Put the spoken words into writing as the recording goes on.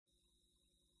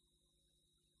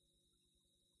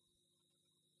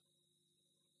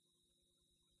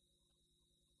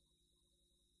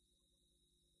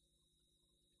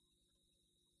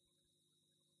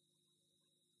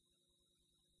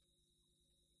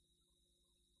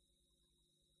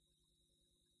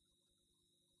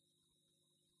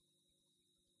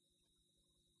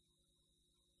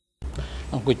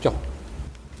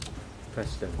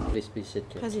President, please be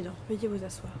seated. Président, veuillez vous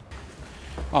asseoir.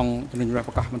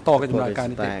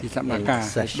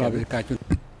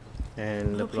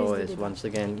 And the floor is once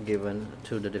again given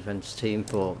to the defense team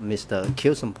for Mr.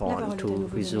 Kilsampon to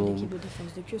resume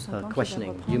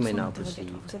questioning. You may now proceed.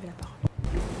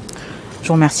 Je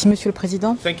vous remercie, Monsieur le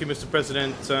Président. Thank you, Mr.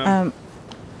 President.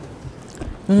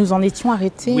 Nous nous en étions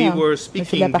arrêtés We were de la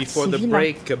speaking partie before the civile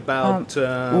break about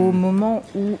au moment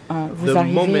où vous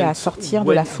arrivez à sortir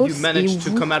de la fosse et où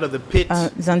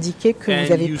vous indiquez que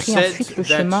vous avez pris ensuite le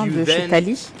chemin de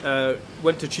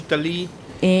Chitali.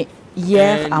 Et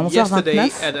hier, à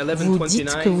 11h29, vous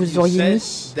dites que vous auriez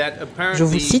mis, je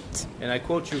vous cite,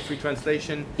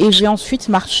 « Et j'ai ensuite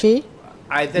marché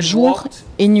jour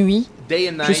et nuit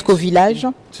jusqu'au village. »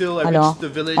 Alors,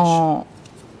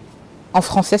 en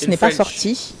français, ce n'est pas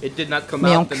sorti,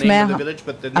 mais en khmer,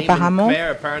 apparemment,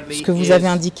 ce que vous avez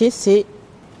indiqué, c'est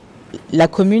la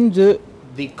commune de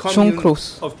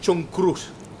Chongkrus.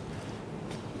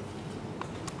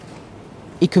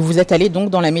 Et que vous êtes allé donc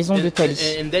dans la maison de Tali.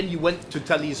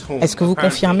 Est-ce que vous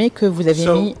confirmez que vous avez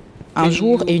mis un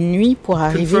jour et une nuit pour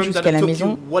arriver jusqu'à la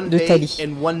maison de Tali?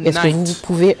 Est-ce que vous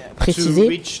pouvez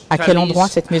préciser à quel endroit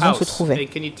cette maison se trouvait?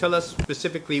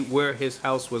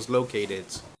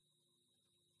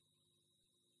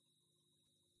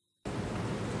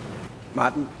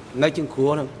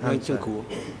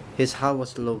 His house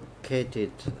was located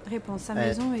Réponse, sa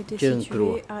maison était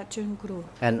située à Chungkru.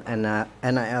 and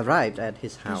I arrived at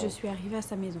his Et house. je suis arrivée à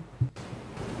sa maison.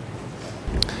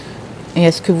 Et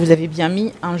est-ce que vous avez bien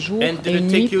mis un jour And et did une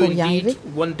it nuit take you pour y indeed arriver?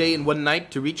 one day and one night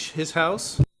to reach his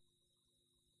house?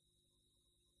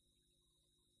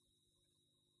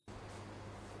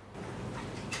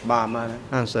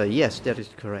 Answer, yes, that is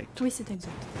correct. Oui, c'est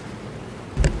exact.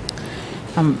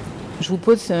 Je vous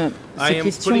pose ces I am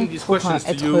questions putting these pour questions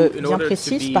to être you in bien order to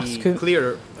précise parce be que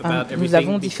clear about nous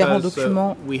avons everything différents because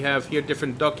documents we have here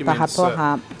different par documents rapport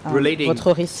à relating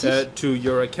votre récit. to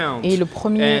your account. Et le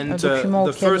premier And document the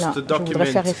auquel first je voudrais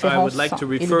faire document I référence would like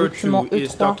to est le refer document to is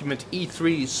E3 document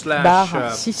E3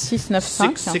 barre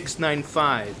 6695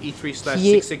 6695 E3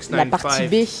 qui est la partie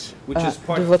B which is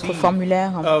part de votre B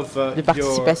formulaire of de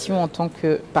participation en tant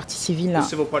que partie civile the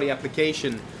civil party application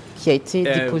qui a été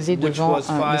déposé which devant was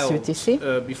le filed CETC.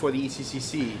 before the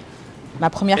ECCC. Ma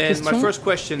première And my question, first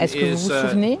question est-ce que vous is, vous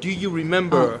souvenez do you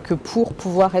remember que pour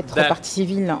pouvoir être that partie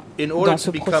civile in order dans to ce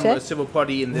become procès, a civil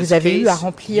party in this vous avez eu à case,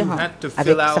 remplir, you had to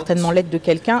avec fill out certainement l'aide de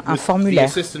quelqu'un, un with the formulaire?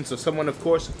 assistance of someone, of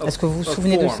course, Est-ce que vous vous a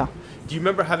souvenez de form. ça? Do you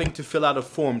remember having to fill out a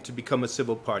form to become a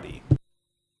civil party?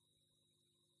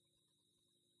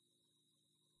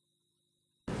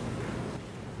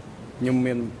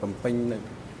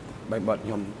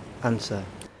 Answer,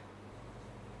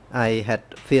 I had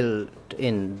filled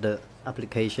in the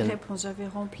application Réponse, j'avais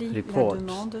rempli report. la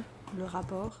demande, le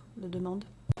rapport de demande.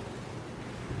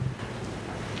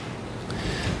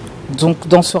 Donc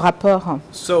dans ce rapport,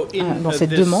 So dans cette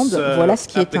this, demande, voilà ce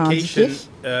qui est indiqué.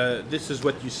 this is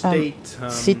what you state.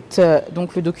 C'est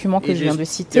donc le document que it je viens is de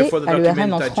citer therefore the à l'ERN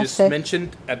document en I just français mentioned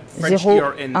at French 0,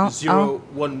 ERN 1,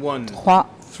 011 3,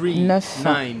 3 9,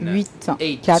 9 8,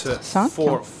 8 4, 5.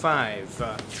 4 5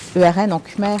 ERN en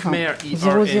khmer Khmer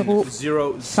 00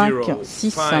 ERN 5 00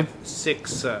 6 5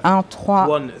 6 1 3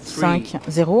 1 5 3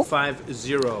 0 5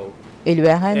 0 et le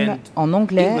RN and en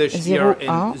anglais English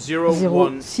 01 ERN 0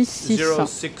 6 6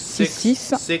 6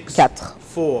 6 4.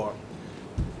 4.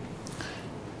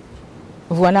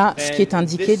 Voilà ce qui est And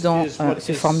indiqué this dans is what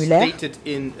ce is formulaire. stated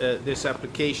in this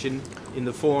application in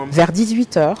the form. Vers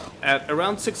 18h, At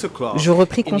around 6 o'clock je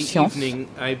repris in the conscience, evening,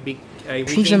 I puis je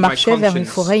regained my marchais vers une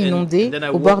conscience, forêt inondée and then I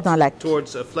au bord d'un walked lac.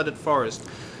 towards a flooded forest,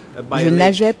 by Je a lake,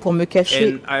 nageais pour me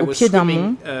cacher and I au was pied d'un swimming,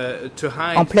 mont. to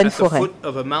hide en pleine at the forêt. foot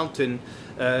of a mountain,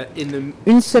 in the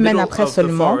Une semaine middle après of the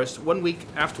seulement, forest. 1 week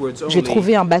afterwards j'ai only,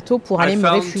 trouvé un bateau pour aller I me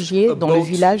found réfugier a dans le boat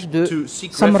village de to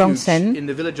seek Samrangsen refuge in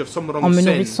the village of Samrangsen, en me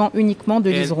nourrissant uniquement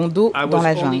de and liserons d'eau I dans was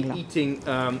la only jungle. eating,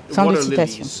 Fin de water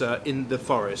citation. lilies, in the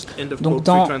forest. End of Donc quote,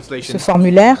 dans free translation. ce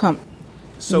formulaire, il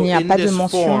So n'y a in pas de this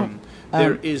mention form,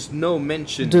 there is no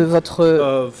mention de votre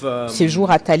of,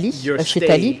 séjour à Tali, your chez stay,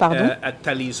 Tali, pardon. at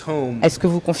Tali's home. Est-ce que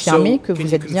vous confirmez que can vous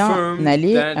you êtes bien confirm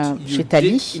allé that you chez did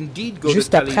Tali indeed go to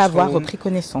juste après Tali's avoir home repris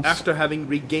connaissance? after having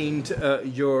regained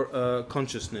your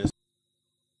consciousness?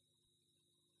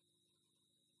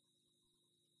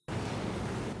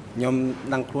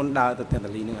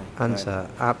 Answer,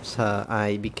 after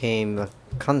I became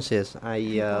conscious,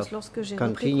 I Réponse, lorsque j'ai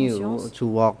repris continue conscience, to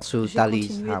walk through j'ai Tali's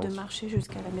continué de house. marcher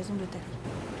jusqu'à la maison de Tali.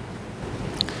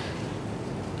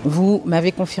 Vous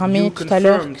m'avez confirmé tout à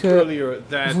l'heure que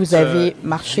vous avez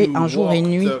marché un jour et une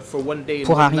nuit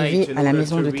pour arriver à la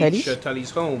maison de Tali.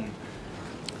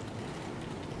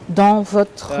 Dans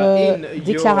votre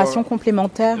déclaration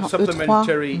complémentaire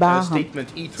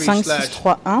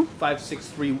E3/5631,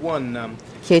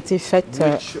 qui a été faite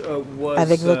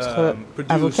avec votre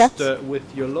avocate,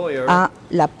 à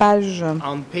la page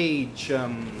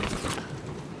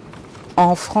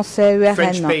en français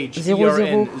ERN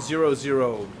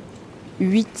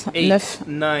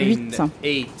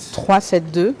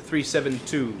 00898372,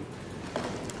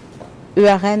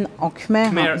 ERN en Khmer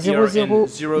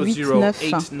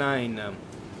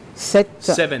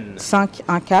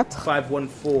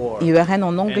 00897514 et ERN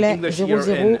en anglais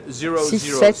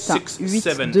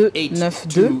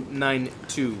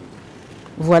 00678292.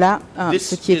 Voilà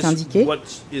ce qui est indiqué.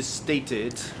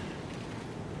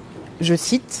 Je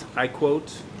cite,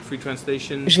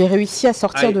 j'ai réussi à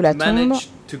sortir de la tombe,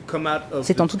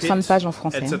 c'est en toute fin de page en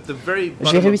français,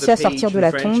 j'ai réussi à sortir de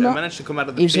la tombe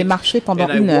et j'ai marché pendant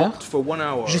 1 heure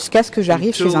jusqu'à ce que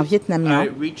j'arrive chez un Vietnamien,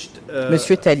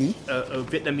 Monsieur Tali.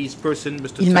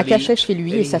 Il m'a caché chez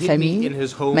lui et sa famille,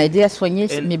 m'a aidé à soigner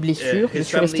mes blessures. Je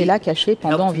suis resté là caché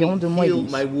pendant environ 2 mois et demi.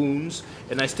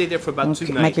 Donc,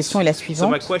 ma question est la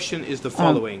suivante.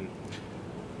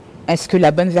 Est-ce que la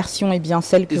bonne version est bien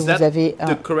celle que vous avez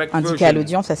indiquée à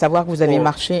l'audience, à savoir que vous avez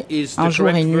marché un jour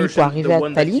et une nuit pour arriver à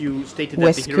Tali, ou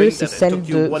est-ce que c'est celle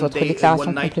de votre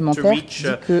déclaration complémentaire qui dit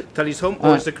que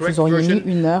vous auriez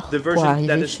mis 1 heure pour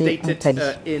arriver chez Tali?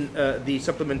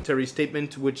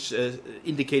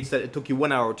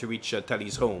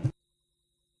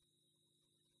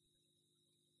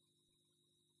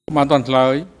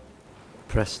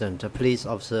 President, please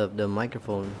observe the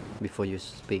microphone before you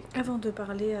speak. Avant de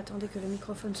parler, attendez que le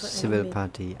microphone soit Civil allumé.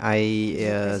 party. I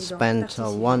spent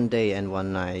 1 day and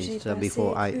 1 night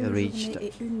before I reached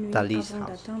Tali's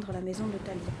house.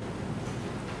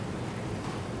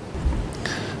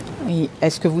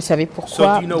 Est-ce que vous savez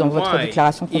pourquoi, dans votre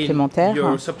déclaration complémentaire,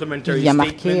 il y a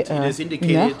marqué 1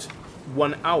 heure?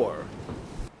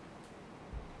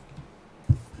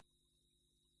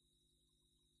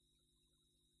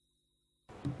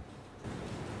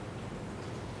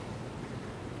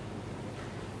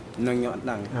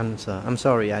 Answer. I'm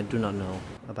sorry, I do not know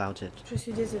about it. Je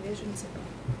suis désolée, je ne sais pas.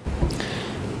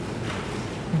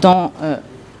 Dans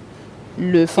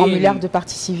le formulaire de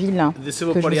partie civile que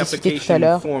je vous ai cité tout à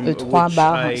l'heure,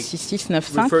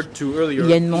 E3/6695, il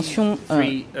y a une mention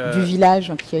du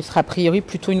village qui sera a priori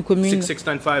plutôt une commune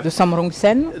de Samrong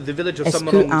Sen. Est-ce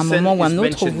qu'à un moment ou un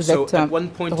autre, vous êtes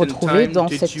retrouvé dans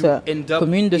cette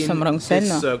commune de Samrong Sen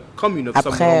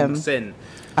après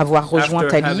avoir rejoint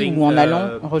Tali ou en allant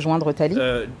rejoindre Tali?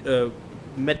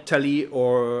 Met Tali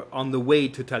or on the way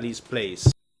to Tali's place.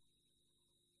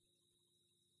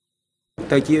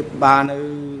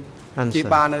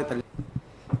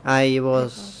 I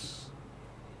was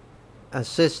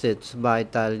assisted by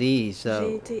Tali's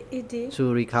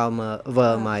to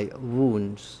recover my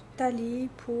wounds. Tali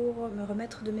pour me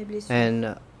remettre de mes blessures.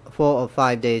 And 4 or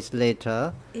 5 days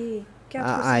later,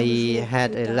 I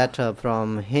had a letter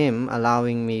from him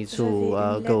allowing me to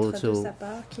go to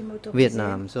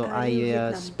Vietnam. So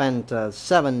I spent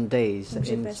 7 days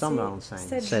in Samrong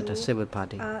Sen, said the civil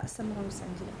party.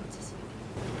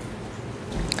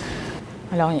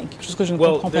 Alors, il y a quelque chose que je ne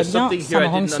comprends pas bien.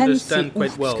 Samrong Sen, c'est où?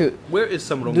 Parce que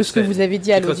de ce que vous avez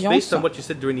dit à l'audience, en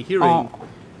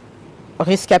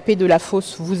rescapé de la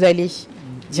fosse, vous allez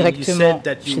directement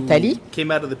chez Tali. Et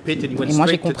moi,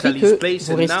 j'ai compris que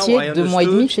vous restiez 2 mois et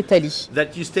demi chez Tali.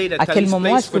 À quel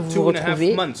moment est-ce que vous vous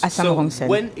retrouvez à Samrong Sen?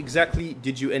 When exactly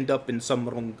did you end up in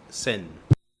Samrong Sen?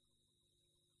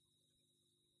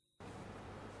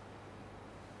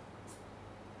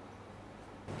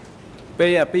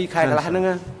 It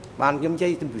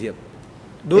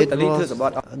was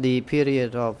the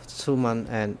period of 2 months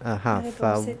and a half.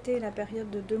 C'était la période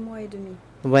de 2 mois et demi.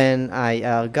 When I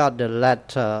got the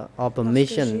letter of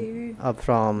permission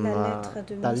from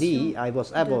Tali, I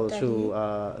was able to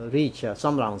reach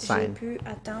Samrong Sen.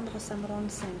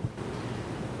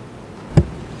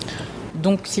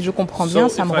 Donc, si je comprends bien,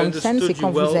 Samrong Sen, c'est quand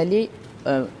vous allez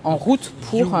en route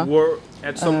pour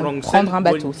prendre un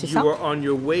bateau, c'est ça?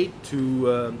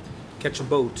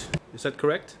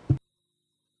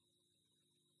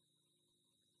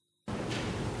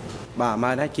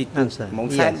 Answer.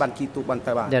 Yes,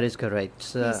 that is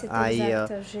correct. I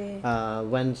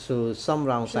went to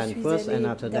Samrong Sen first, and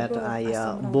after that I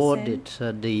boarded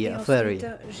the ferry.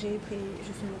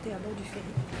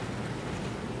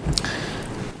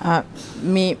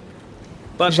 Mais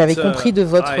j'avais compris de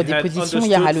votre déposition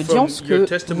hier à l'audience que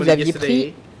vous aviez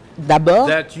pris d'abord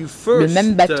le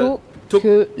même bateau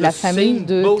que la famille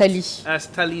de Tali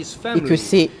et que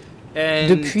c'est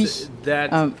depuis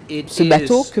ce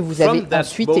bateau que vous avez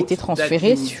ensuite été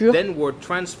transféré sur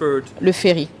le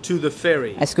ferry.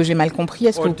 Est-ce que j'ai mal compris?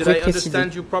 Est-ce que vous pouvez préciser?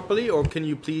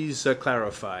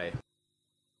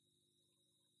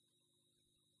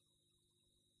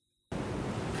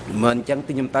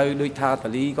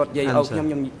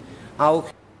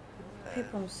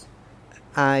 Réponse.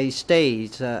 I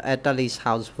stayed at Tali's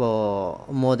house for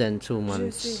more than 2 Je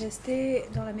months. suis restée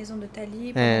dans la maison de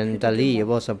Tali pendant And plus de 2 Tali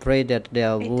mois. was afraid that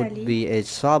there Et would Tali be a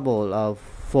trouble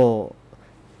for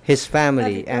his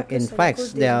family. avait peur que In cela fact,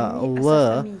 cause des there ennuis à sa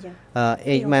were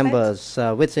famille. 8 en members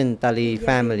within Tali il y avait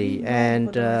family, 8 and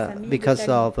membres dans la famille de because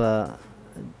Tali. of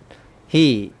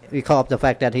because of the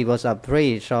fact that he was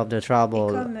afraid of the Et trouble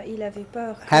comme il avait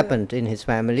peur happened in his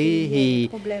family, qu'il y ait des he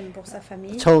problèmes pour sa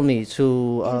famille, told me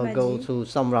to Il m'a go dit to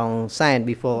Samrong Sand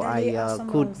before I d'aller à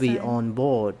could be Samrong on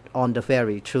board on the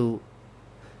ferry to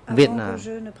avant Vietnam. que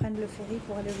je ne prenne le ferry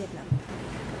pour aller au Vietnam.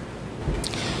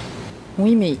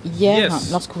 Oui, mais hier,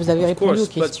 Yes, lorsque vous avez of répondu course, aux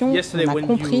questions, but yesterday on a when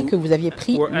compris you que vous aviez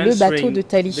pris were le bateau answering de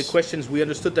Tali. the questions, we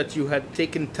understood that you had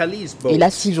taken Tali's boat. Et là,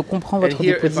 si je comprends votre And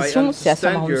here, if I déposition, c'est à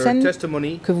understand your Samrong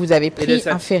testimony, que vous avez it pris is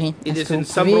un at- ferry. it Est-ce is que in vous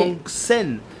pouvez Samrong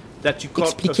Sen that you caught a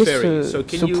expliquer ferry. So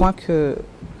ce can you point que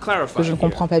clarify je ne here?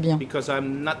 comprends pas bien? Because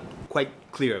I'm not quite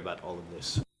clear about all of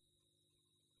this.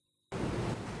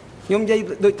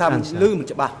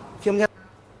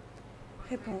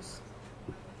 Réponse.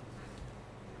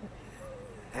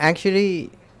 Actually,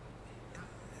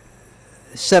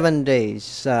 7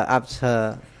 days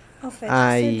after En fait,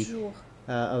 I 7 jours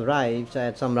arrived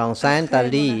at Samrong Sand, Après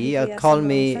Tali mon arrivée à called Samrong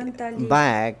me Sand, Tali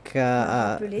back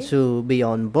m'a rappelé to be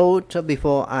on boat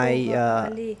before pour I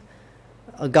aller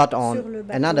got on sur le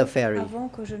bateau another ferry. avant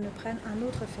que je ne prenne un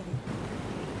autre ferry.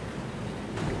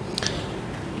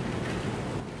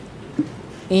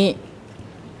 Et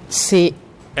c'est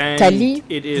And Tali,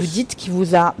 it vous is dites, qui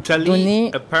vous a Tali,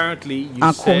 donné apparently, you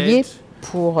un courrier said,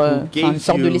 pour who gave une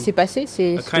sorte de you laissez-passer,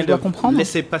 c'est a ce que je kind dois of comprendre?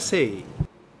 laissez-passer.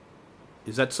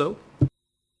 Is that so?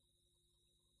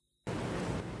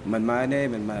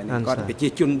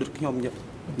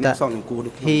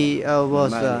 He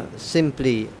was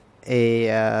simply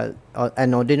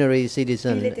an ordinary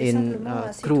citizen Il était in simplement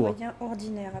un Krua. citoyen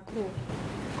ordinaire à Krua.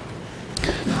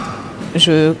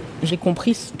 J'ai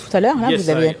compris tout à l'heure, là, Yes, vous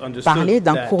avez I understood parlé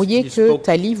d'un that. courrier You que spoke,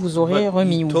 Tali vous aurait but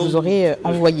remis you ou told, vous aurait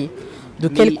envoyé. De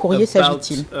quel courrier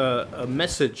s'agit-il? A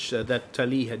message that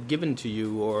Tali had given to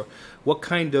you, or what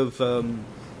kind of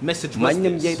message was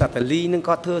this?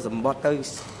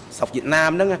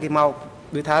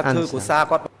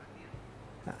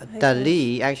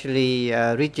 Tali actually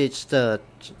registered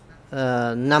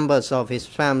numbers of his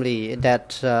family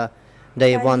that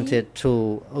they Tali wanted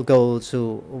to go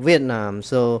to Vietnam.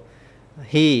 So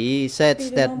he said Et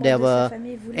le that membre there de sa were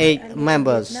famille voulait 8 aller au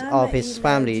members Vietnam. of his Il a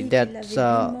family dit qu'il that avait 8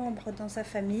 membres dans sa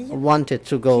famille wanted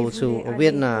to qui go voulaient to aller au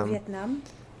Vietnam. Vietnam.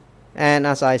 And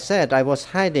as I said, I was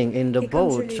hiding in the Et comme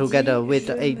je boat l'ai together dit, with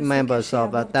je 8 me suis members cachée à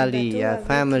of bord du Tali bateau avec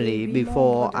family les 8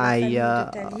 before membres de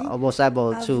la famille de Tali was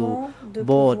able to avant de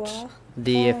board pouvoir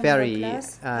the prendre ferry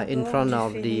place à in bord front du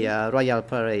of the ferry Royal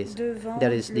Parade. devant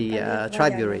There is le the palais royal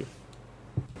tributary,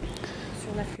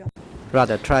 sur l'affluent.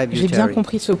 rather J'ai bien tributary.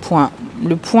 compris ce point.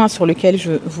 Le point sur lequel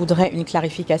je voudrais une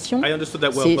clarification, I understood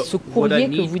that well, c'est but ce what I courrier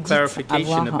que need vous dites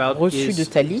clarification avoir about reçu is de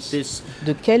Tali. this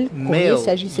De quel courrier mail you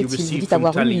s'agissait-il? Vous received dites from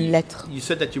avoir eu Tali. une lettre. You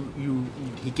said that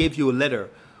he gave you a letter.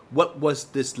 What was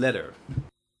this letter?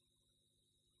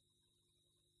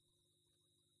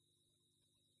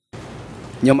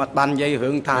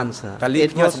 Answer.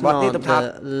 It was not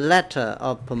the letter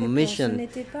of permission.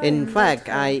 In fact,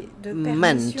 I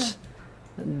meant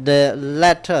the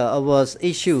letter was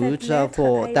issued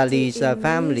for Tali's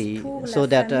family so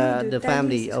that the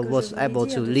family was able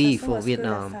to leave for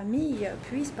Vietnam.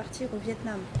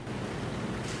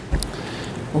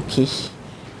 Ok.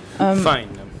 Fine.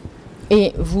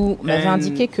 Et vous m'avez And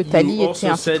indiqué que you Tali also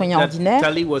était un said citoyen that ordinaire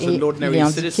Tali was et an il ordinary est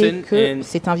indiqué citizen, que and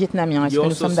c'est un Vietnamien. Est-ce You que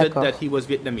nous also sommes said d'accord? that he was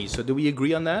Vietnamese. So do we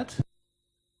agree on that?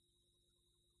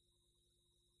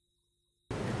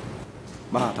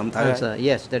 Answer.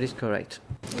 Yes, that is correct.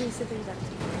 Oui, c'est exact.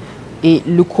 Et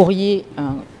le courrier dont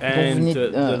vous And venez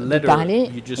the de letter parler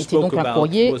you just était donc spoke un about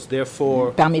courrier was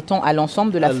therefore permettant à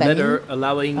l'ensemble de la a famille letter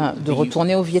allowing de the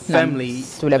retourner au Vietnam. family,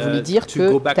 Cela voulait dire to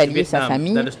go que back to Tali et sa Vietnam.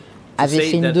 famille That is to avaient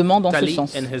say fait une that demande en ce Tali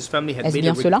sens. and his family had Est-ce made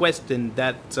bien a cela? request in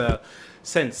that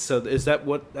sense. So is that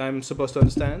what I'm supposed to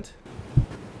understand?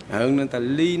 I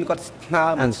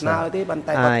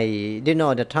didn't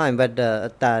know at the time, but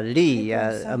Tali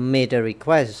made a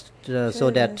request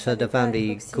so that the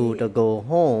family could go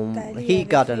home. He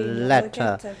got a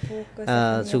letter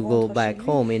to go back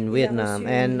home in Vietnam,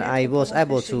 and I was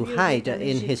able to hide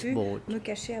in his boat.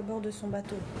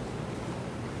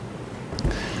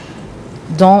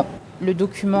 Dans le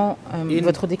document,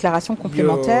 votre déclaration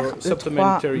complémentaire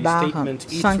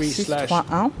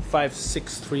E3/5631,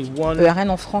 ERN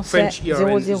en français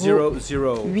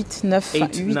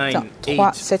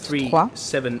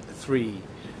 00898373,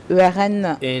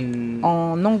 ERN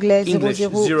en anglais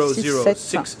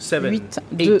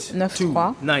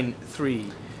 00678293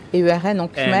 et ERN en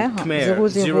khmer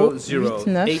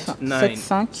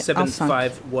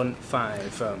 00897515.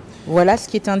 Voilà ce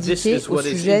qui est indiqué au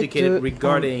sujet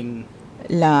de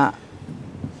la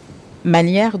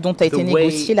manière dont a été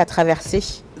négociée la traversée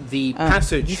du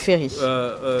ferry.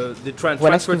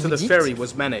 Voilà ce que vous dites.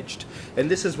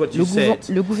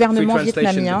 Le gouvernement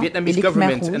vietnamien et les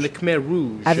Khmer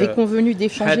Rouges avaient convenu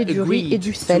d'échanger du riz et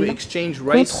du sel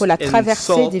contre la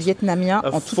traversée des Vietnamiens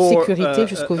en toute sécurité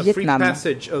jusqu'au Vietnam.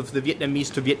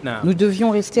 Nous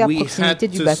devions rester à proximité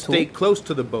du bateau.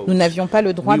 Nous n'avions pas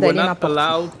le droit d'aller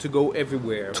n'importe où.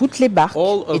 Toutes les barques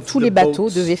et tous les bateaux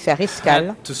devaient faire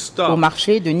escale au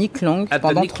marché de Nic Long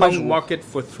pendant 3 jours.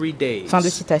 Fin de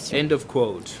citation.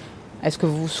 Est-ce que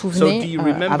vous vous souvenez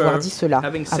avoir dit cela à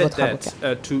votre avocat?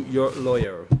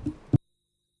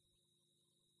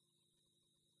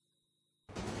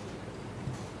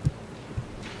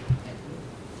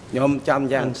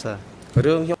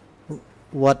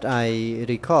 What I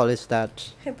recall is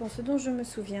that Ce dont je me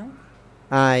souviens,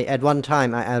 at one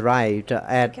time I arrived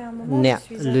at Nec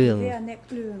Luong.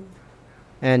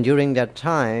 And during that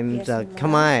time, the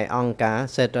Khmer Angka,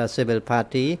 said a civil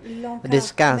party,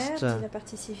 discussed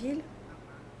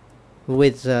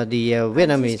with the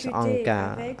Vietnamese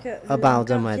Angka about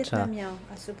the matter.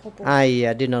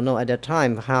 I did not know at the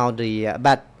time how the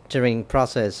battering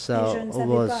process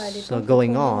was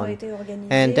going on.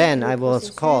 And then I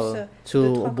was called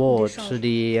to board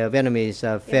the Vietnamese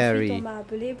ferry.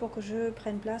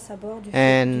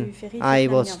 And I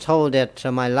was told that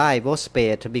my life was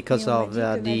spared because of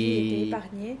the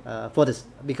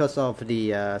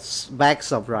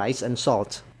bags of rice and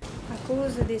salt.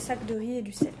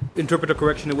 Interpreter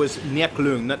correction, it was Niak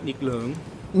Leung, not Nic Leung.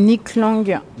 Nic Long,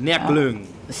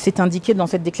 c'est indiqué dans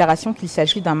cette déclaration qu'il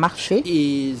s'agit d'un marché.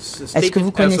 Est-ce que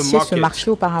vous connaissiez ce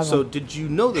marché auparavant? So did you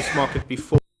know this market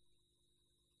before?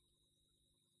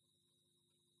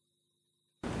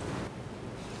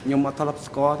 I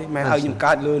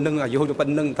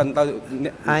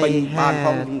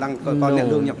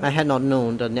had not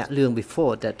known the Nec Luong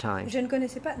before that time. Je ne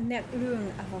connaissais pas Nec Luong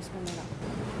avant ce moment-là.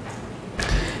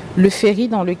 Le ferry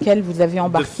dans lequel vous avez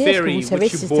embarqué, est-ce que vous savez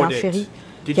si c'était un ferry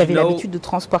qui avait l'habitude de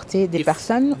transporter des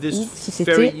personnes ou si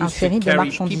c'était un ferry de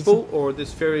marchandises?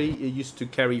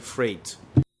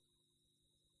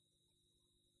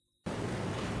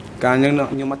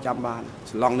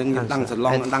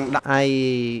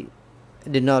 I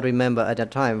did not remember at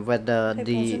that time whether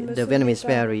the Vietnamese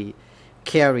ferry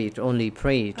carried only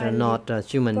prey, not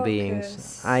human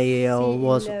beings. I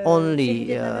was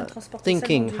only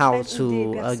thinking how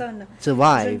to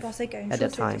survive at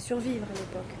that time.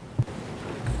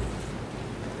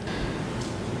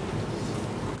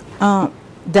 Un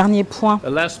dernier point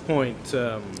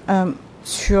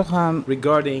sur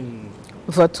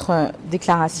votre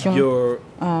déclaration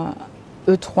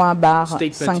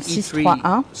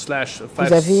E3/5631.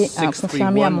 Vous avez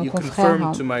confirmé à mon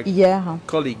confrère hier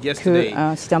que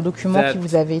c'est un document qui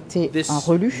vous avait été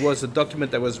relu.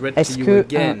 Est-ce que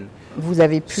vous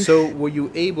avez pu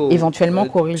éventuellement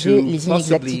corriger les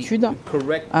inexactitudes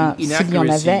s'il y en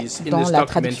avait dans la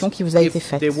traduction qui vous a été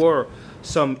faite?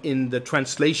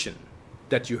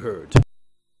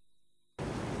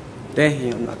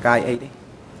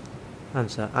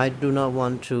 Answer: I do not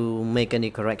want to make any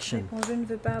correction. Je ne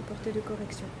veux pas apporter de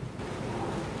correction.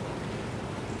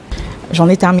 J'en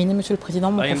ai terminé, Monsieur le Président.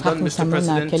 Mon confrère nous amène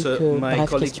à quelques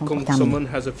brèves questions pour terminer.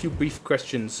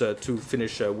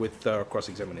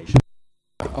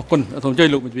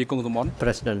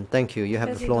 President, thank you. You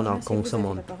have the floor now, Kong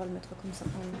Samon.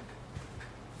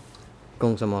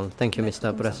 Kong Samon. Thank you,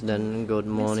 Mr. President. Good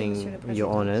morning,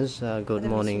 Your Honors. Good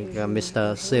morning,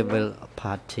 Mr. Civil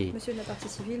Party. Monsieur de la partie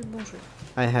civile, bonjour.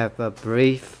 I have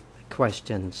brief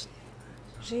questions.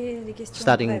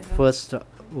 Starting first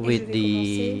with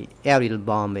the aerial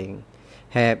bombing.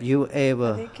 Have you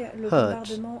ever heard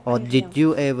or did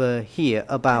you ever hear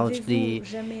about the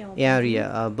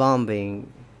area bombing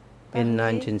in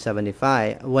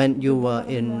 1975 when you were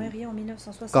in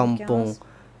Kampong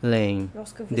Leng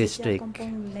district.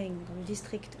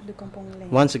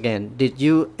 Once again, did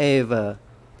you ever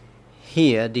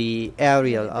hear the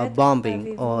aerial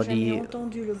bombing or the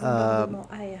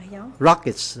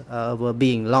rockets were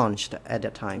being launched at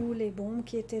that time?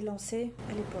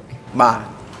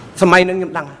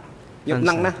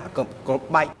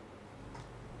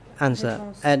 Answer.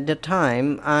 At the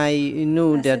time, I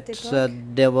knew that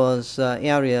there was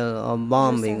aerial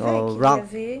bombing or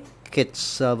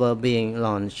rockets were being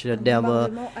launched. There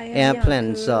were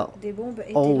airplanes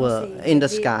over in the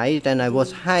sky, and I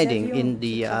was hiding in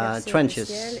the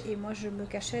trenches.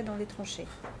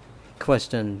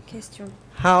 Question.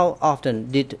 How often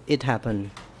did it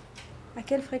happen? À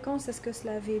quelle fréquence est-ce que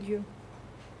cela avait lieu?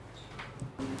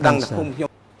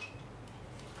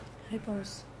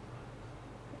 Réponse.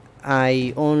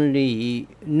 I only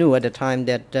knew at the time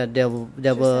that there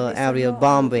were aerial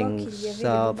bombings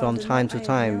from time to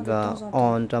time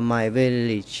on my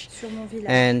village,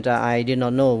 and I did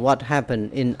not know what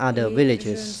happened in other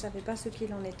villages.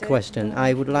 Question.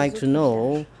 I would like to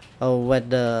know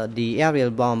whether the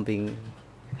aerial bombing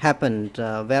happened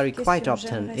quite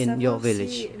often in your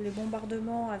village. Le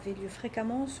bombardement avait lieu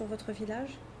fréquemment sur votre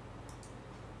village?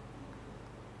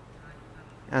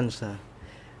 Answer.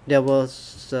 There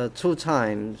was two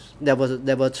times. There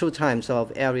were two times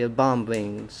of aerial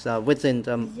bombings within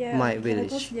my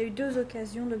village. Il y a eu deux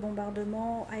occasions de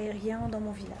bombardement aérien dans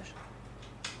mon village.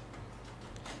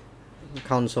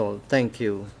 Counsel, thank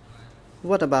you.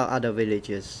 What about other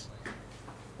villages?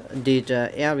 Did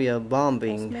aerial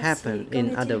bombing happen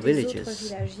in other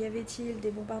villages? Y avait-il des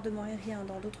bombardements aériens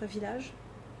dans d'autres villages?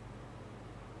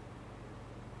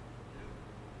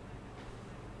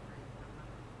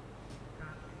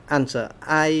 Answer.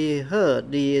 I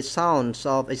heard the sounds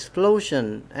of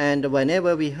explosion, and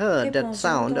whenever we heard that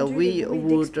sound, we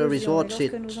would resort to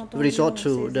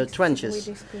the trenches.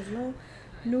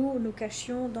 Nous nous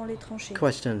cachions dans les tranchées.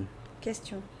 Question.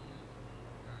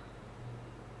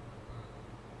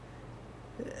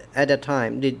 At that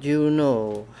time, did you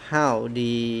know how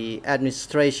the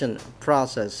administration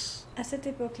process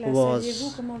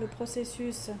saviez-vous comment le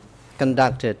processus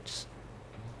conducted?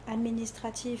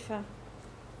 Administratif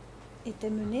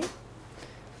était mené?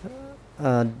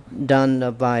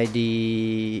 Done by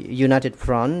the United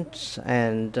Front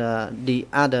and the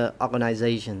other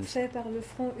organizations. Fait par le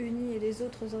Front Uni et les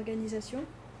autres organisations?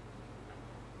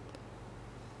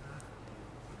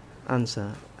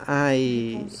 Answer.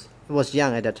 I was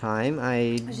young at the time.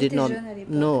 I did not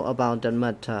know about the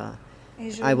matter.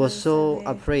 I was so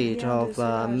afraid of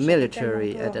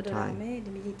military at the time.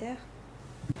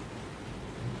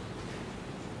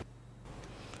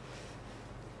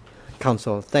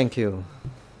 Counsel, thank you.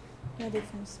 La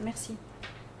défense, merci.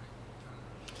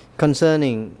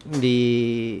 Concerning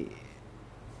the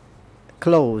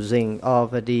closing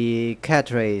of the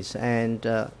cadres and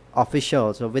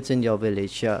officials within your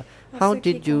village, how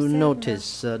did you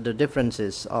notice the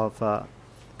differences of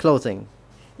clothing?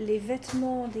 Les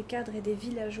vêtements des cadres et des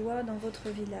villageois dans votre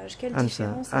village. Quelle Answer.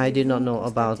 différence I did not know avez-vous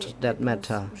about constaté? that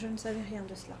matter. Je ne savais rien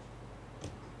de cela.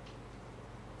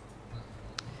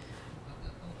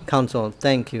 Counsel,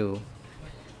 thank you.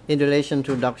 In relation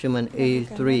to document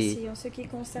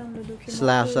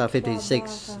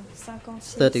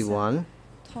A3/56/31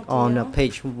 on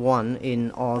page 1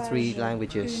 in all three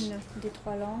languages,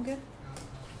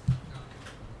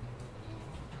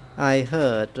 I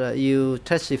heard you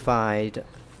testified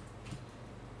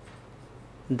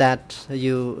that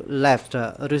you left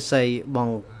Rusay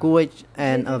Bongkuich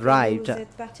and arrived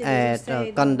at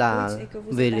Kandal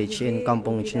village in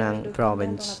Kampong Chnang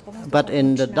province. But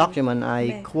in the document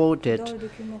I quoted,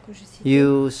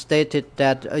 you stated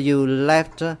that you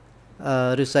left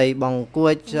Rusay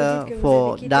Bongkuich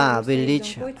for Da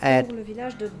village at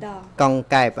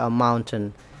Kongkaip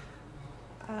mountain,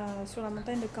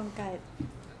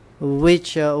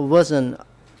 which version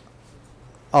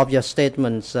of your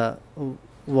statements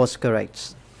was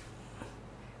correct?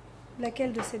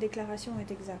 Laquelle de ces déclarations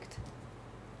est exacte?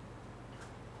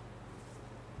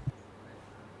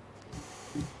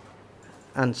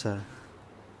 Answer.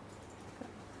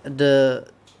 The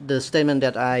statement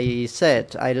that I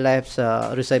said I left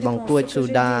Rusay Bongkuich to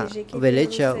Da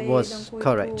village was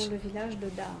correct.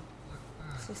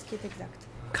 C'est ce qui est exact.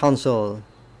 Counsel.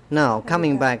 Now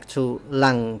coming back to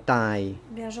Lang Tai.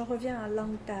 Bien, j'en reviens à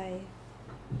Lang Tai.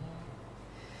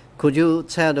 Could you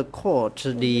tell the court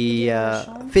the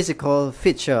physical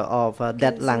feature of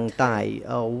that Lang Tai?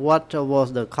 What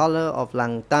was the color of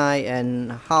Lang Tai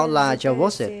and how large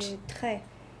was it?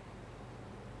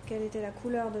 quelle était la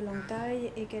couleur de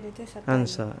Langtai et quelle était sa taille?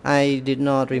 Answer. I did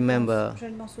not remember Je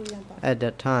ne m'en souviens pas. at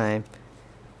that time.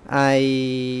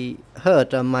 I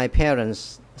heard my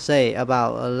parents say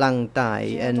about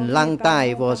Langtai, and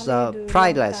Langtai was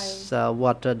priceless,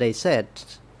 what they said.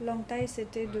 Langtai,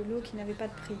 c'était de l'eau qui n'avait pas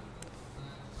de prix.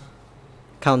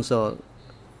 Counsel,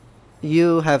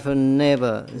 you have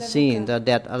never seen that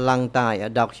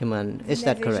Langtai document. Is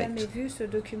that correct? Jamais vu ce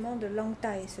document de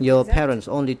Langtai. Your parents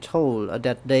only told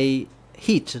that they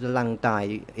hid the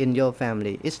Langtai in your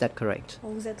family. Is that correct?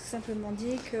 On vous a tout simplement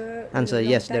dit que Answer, le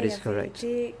yes, that Langtai is avait correct.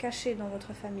 été caché dans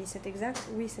votre famille. C'est exact?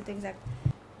 Oui, c'est exact.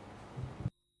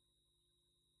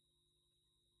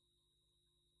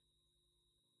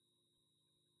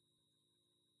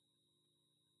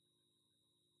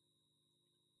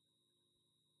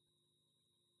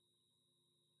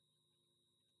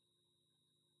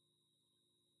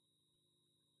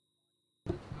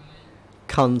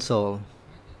 Counsel,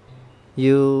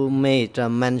 you made a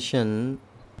mention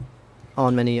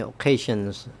on many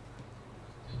occasions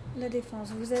La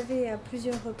défense, vous avez à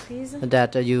plusieurs reprises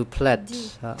that you fled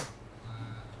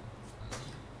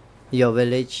your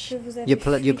village. You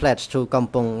fled to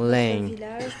Kampong Lane.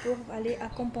 Village pour aller à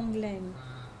Kampong Lane.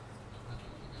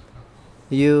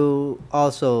 You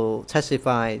also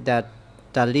testified that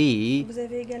Tali Vous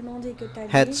avez également dit que Tali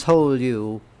had told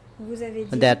you vous avez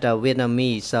dit that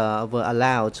Vietnamese were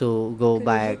allowed to go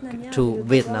back to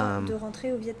Vietnam. De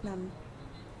rentrer au Vietnam.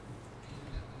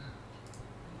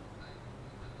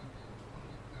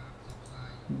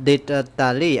 Did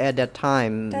Tali at that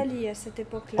time Tali, à cette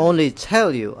époque-là, only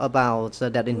tell you about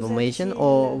that information,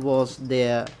 or was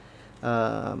there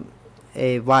a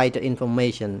wide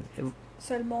information?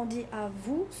 Seulement dit à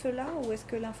vous cela, ou est-ce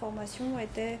que l'information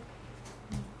était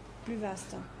plus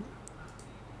vaste?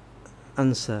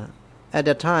 Answer. At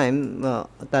the time,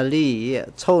 Tali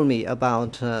told me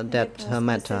about that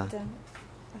matter.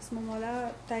 À ce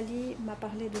moment-là, Tali m'a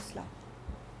parlé de cela.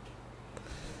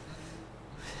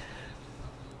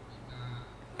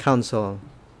 Counsel,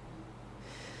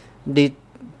 did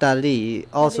Tali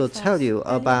also tell you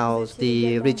about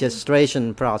the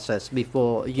registration process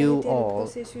before you all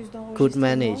could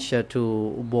manage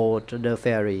to board the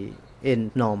ferry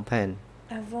in Phnom Penh?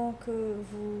 Avant que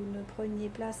vous ne preniez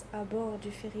place à bord du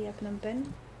ferry à Phnom Penh?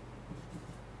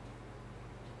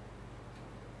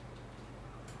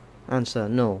 Answer,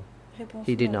 no. Réponse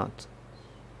He did non. not.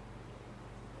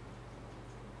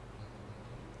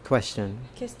 Question.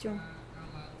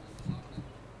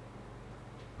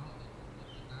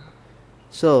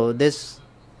 So this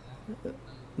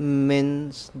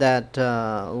means that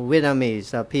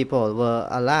Vietnamese people were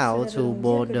allowed to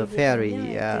board the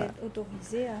ferry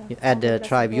at the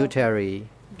tributary.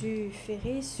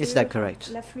 Is that correct?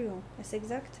 L'affluent. Est-ce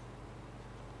exact?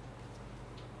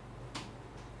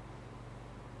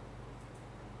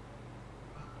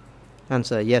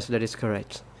 Answer, yes, that is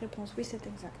correct. Réponse, oui, c'est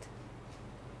exact.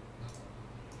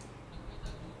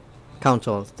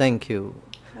 Counsel, thank you.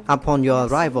 Upon your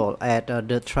arrival at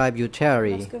the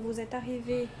tributary, lorsque vous êtes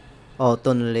arrivé or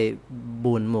Tonle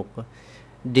Bun Muk,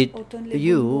 did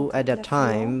you at that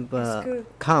time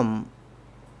come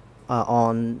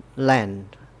on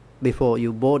land before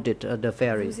you boarded the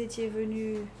ferry? Vous étiez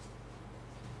venu.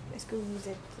 Est-ce que vous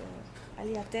êtes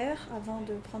allé à terre avant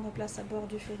de prendre place à bord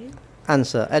du ferry?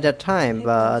 Answer. At that time,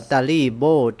 Tali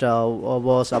boat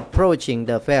was approaching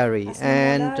the ferry,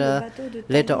 and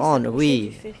later on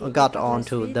we got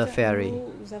onto the ferry.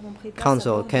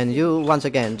 Counsel, can you once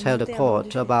again tell the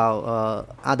court about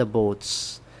other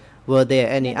boats? Were there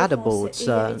any other boats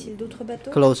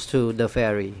close to the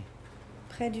ferry?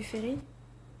 Près du ferry?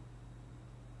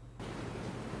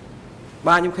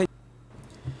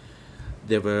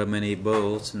 There were many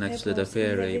boats next to the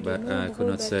ferry, but I could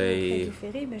not say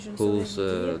whose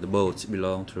the boats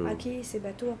belong to. À qui ces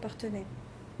bateaux appartenaient?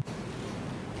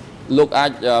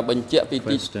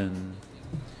 Question.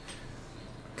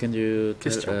 Can you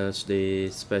tell us the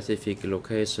specific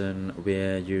location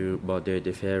where you boarded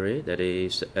the ferry, that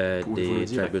is at the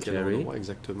tributary?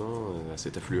 Exactement à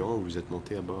cet affluent où vous êtes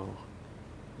monté à bord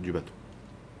du bateau,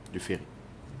 du ferry.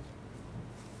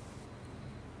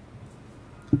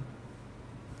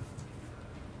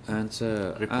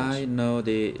 Answer. I know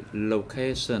the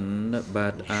location,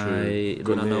 but I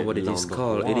do not know what it is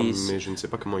called. It is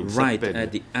right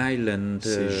at the island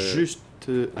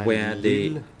where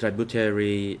the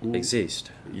tributary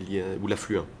exists. Où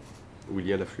l'affluent, où il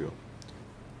y a l'affluent.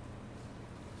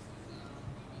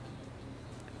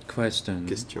 Question.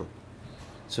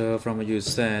 So from what you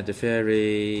said, the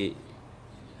ferry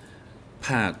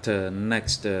parked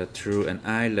next to an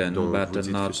island, but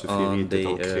not on the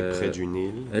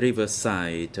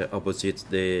riverside opposite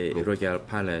the Royal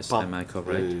Palace. Am I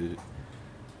correct?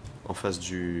 En face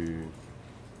du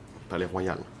Palais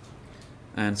Royal.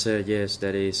 Answer, yes,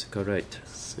 that is correct.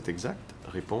 C'est exact.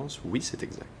 Réponse, oui, c'est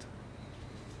exact.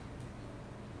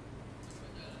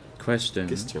 Question.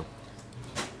 Question.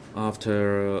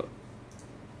 After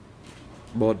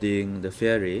boarding the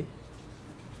ferry,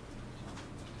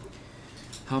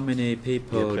 how many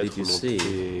people did you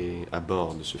see à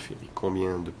bord de ce ferry?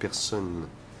 Combien de personnes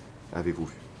avez-vous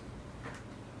vu?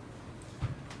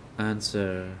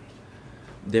 Answer.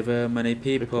 There were many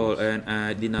people and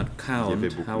I did not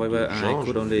count. However, I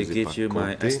could only give you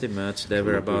my estimates. There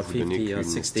were about 50 or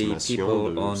 60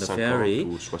 people on the ferry,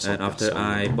 and after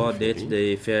I boarded,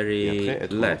 the ferry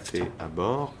left.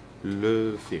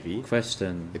 Le ferry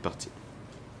Question. est parti.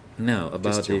 Now,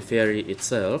 about the ferry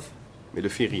itself. Mais le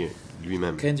ferry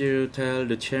lui-même. Can you tell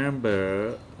the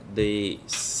chamber the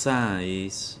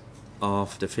size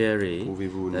of the ferry?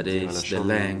 That is the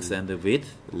length and the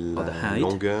width or the height? La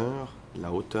longueur, la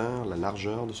hauteur, la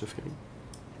largeur de ce ferry.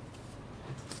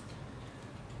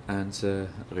 And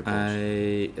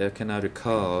I cannot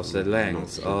recall the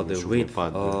length or the width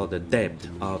or the depth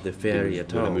of the ferry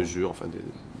at all. La mesure, enfin,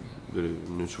 je ne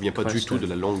me souviens pas du tout de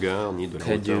la longueur ni de la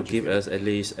hauteur. Can you give us at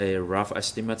least a rough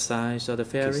estimate size of the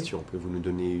ferry? Question. Pouvez-vous nous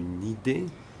donner une idée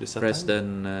de sa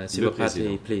President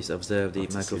Sivapati, please observe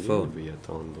the microphone. Veuillez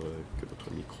attendre que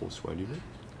votre micro soit allumé.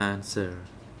 Answer.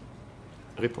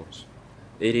 Réponse.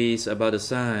 It is about the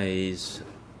size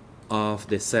of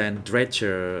the sand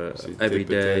dredger every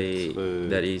day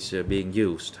that is being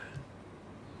used.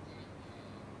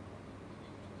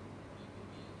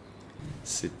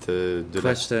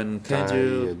 Question. Can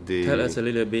you tell us a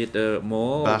little bit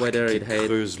more whether it had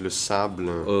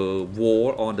a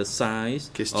wall on the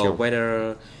sides or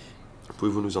whether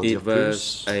it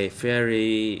was a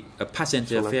ferry, a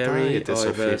passenger ferry, or it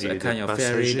was a kind of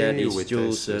ferry that is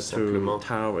used to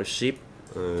tow a ship,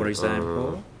 for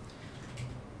example?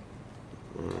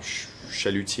 Un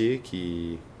chalutier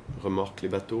qui remorque les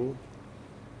bateaux.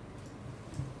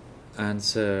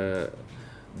 Answer.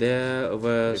 There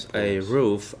was a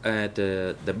roof at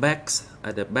the back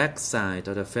side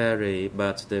of the ferry,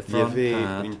 but the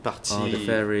front part of the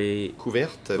ferry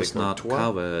was not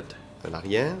covered. À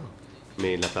l'arrière,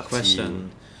 mais la partie Question.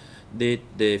 Did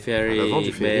the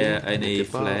ferry bear any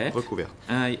flag?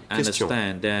 I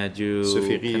understand that you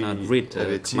cannot read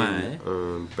Khmer.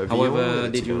 However,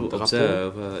 did you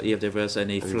observe if there was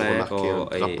any flag or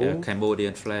a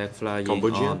Cambodian flag flying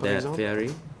on that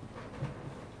ferry?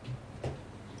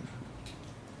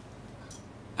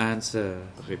 Answer.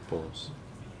 Réponse.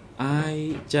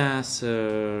 I just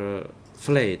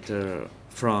fled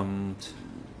from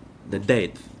the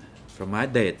date, from my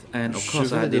date, and of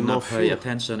course I did not pay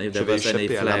attention if there was any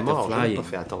flag flying. Je n'ai pas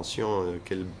fait attention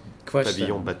quel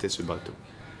pavillon battait ce bateau.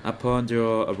 Upon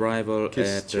your arrival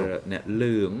at Net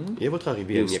Leung,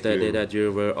 you stated that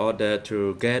you were ordered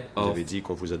to get off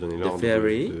the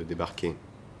ferry, de débarquer.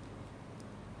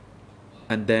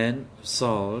 And then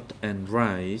salt and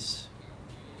rice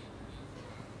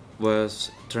was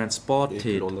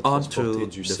transported onto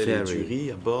the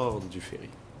ferry. À bord du ferry.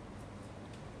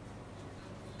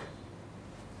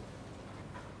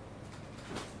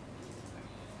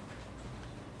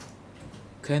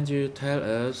 Can you tell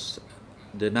us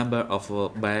the number of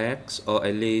bags, or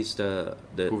at least the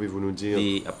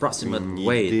approximate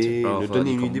weight of the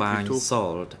combined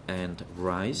salt and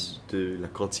rice? De la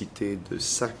quantité de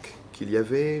sacs qu'il y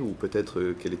avait, ou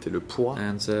peut-être quel était le poids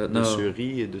de ce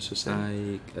riz et de ce sel?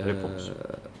 Réponse.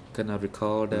 Cannot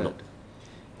recall that. Non.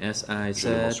 As I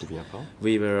said,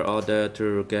 we were ordered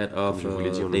to get off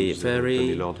the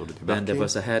ferry, then there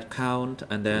was a head count,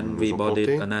 and then we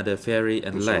boarded another ferry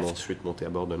and left. Ensuite monté à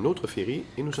bord d'un autre ferry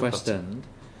et nous sommes partis. Question.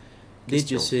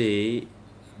 Did you see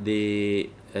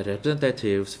the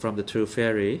representatives from the two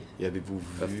ferries,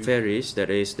 that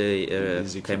is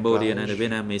the Cambodian and the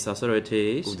Vietnamese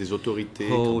authorities,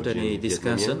 hold any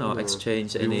discussion or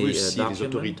exchange any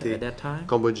document at that time?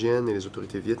 Cambodgiennes et les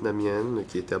autorités vietnamiennes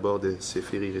qui étaient à bord de ces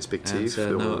ferries respectifs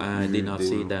no, I did not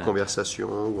see that.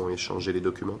 Conversations ou ont échangé les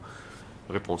documents?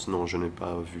 Réponse, non, je n'ai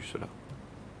pas vu cela.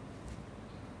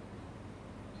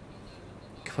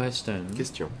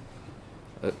 Question.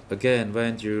 Again,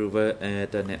 when you were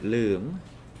at Net Leung,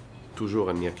 toujours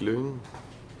à Net Leung,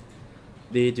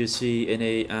 did you see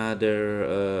any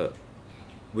other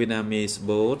Vietnamese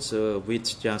boats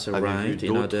which just arrived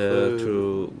in order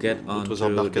to get onto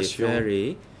the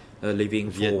ferry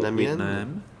leaving for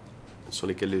Vietnam? Sur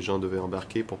lesquelles les gens devaient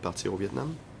embarquer pour partir au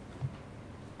Vietnam?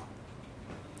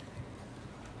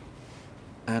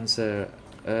 Answer.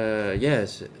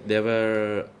 Yes, there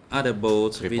were other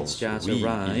boats which just oui,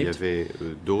 arrived. Il y avait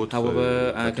d'autres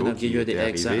However, I bateaux cannot qui give you the étaient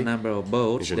exact arrivés, number of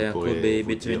boats. je There ne could be pourrais vous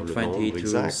between dire le 20 nombre to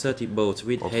exact, 30 boats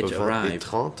which entre had 20 et arrived,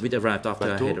 30 which arrived after I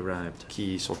had bateaux arrived.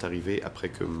 qui sont arrivés après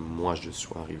que moi je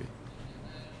sois arrivé.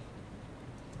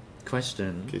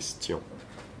 Question. Question.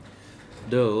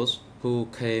 Those who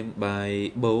came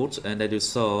by boats and that you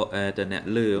saw at the Net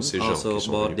Lương also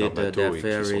boarded that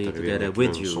ferry together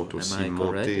with you. Sont aussi Am I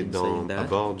correct montés in saying à that?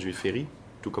 bord du ferry,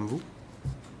 tout comme vous?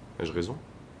 Ai-je raison?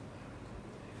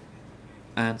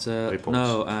 Answer.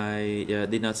 No, I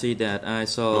did not see that. I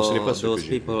saw those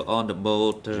people on the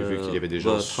boat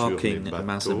were talking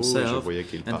amongst themselves,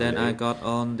 and then I got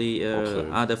on the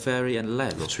other ferry and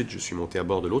left. Ensuite, je suis monté à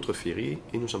bord de l'autre ferry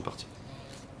et nous sommes partis.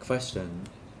 Question.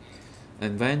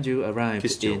 And when you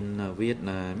arrived in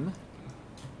Vietnam,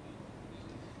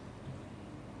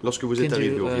 lorsque vous êtes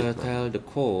arrivé au can you Vietnam, tell the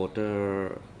court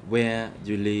where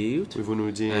you lived pouvez-vous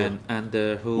nous dire and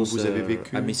under où whose vous avez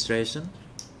vécu, administration?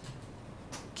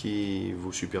 qui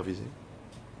vous supervisait?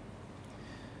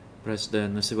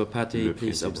 President, Civil Party,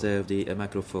 please observe the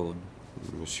microphone.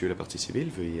 Monsieur la partie civile,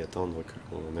 veuillez attendre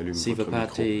qu'on allume Civil votre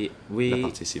Party, micro. La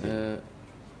partie civile.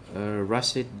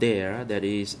 Rushed there, that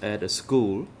is at a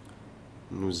school.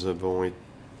 Nous avons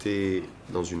été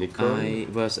dans une école. I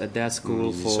was at that school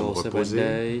nous y sommes for 7 reposés.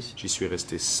 days. J'y suis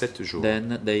resté 7 jours.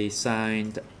 Then they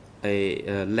signed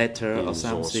a letter Et or ils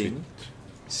ont ensuite something.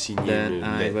 signé Then une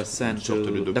I lettre, was sent une sorte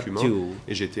to de document, Daptu,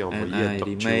 et j'ai été envoyé and à I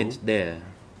Daptu, remained there.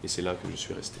 et c'est là que je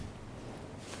suis resté.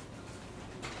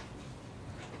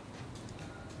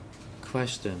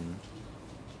 Question.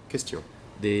 Question.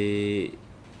 The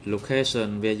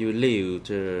location where you lived,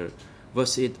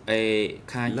 was it a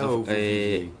kind Là où of vous a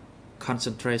viviez,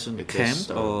 concentration était-ce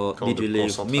camp, un or camp did de you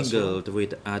live concentration? mingled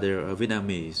with other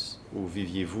Vietnamese? Où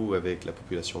viviez-vous avec la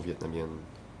population vietnamienne?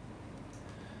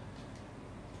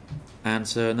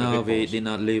 Answer. No, we did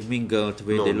not live mingled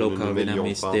with Non, the nous local ne nous mêlions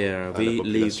Vietnamese pas there. à la We lived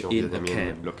population in a vietnamienne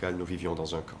camp. locale, nous vivions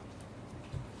dans un camp.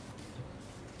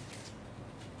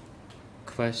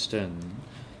 Question.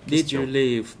 Did you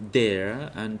live there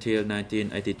until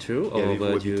 1982, Et or avez-vous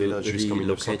were habité you là jusqu'en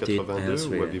relocated 1982 ou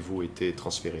elsewhere? avez-vous été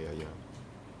transféré ailleurs?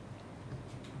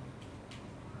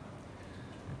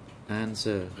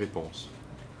 Answer. Réponse.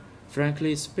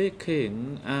 Frankly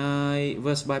speaking, I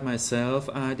was by myself.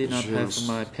 I did not have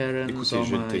my parents or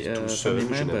my family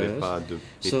members.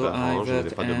 So I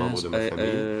worked as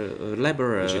a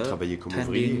laborer,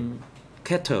 tending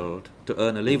cattle to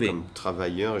earn a living. Comme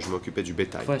travailleur, je m'occupais du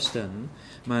bétail. Question.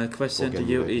 My question to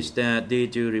you is that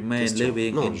did you remain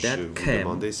living in je that vous camp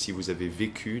demandais si vous avez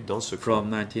vécu dans ce camp from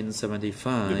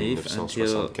 1975 until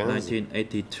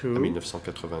 1982, à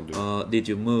 1982, or did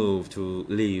you move to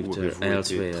live ou avez-vous été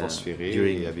elsewhere transféré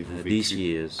during et avez-vous these vécu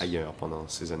years? ailleurs pendant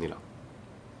ces années-là?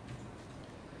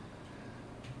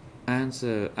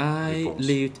 Answer. I Réponse.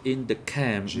 lived in the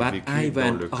camp, J'ai but vécu I dans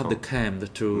went le off camp, the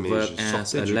camp to mais work je as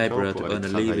sortais a du laborer camp to pour earn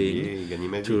aller a living, travailler et gagner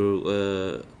ma vie.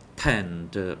 to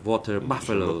tend water Je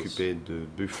buffaloes. m'occupais de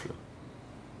buffles.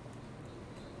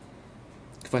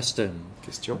 Question.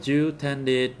 Question. You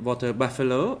tended water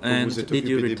buffalo, and vous êtes did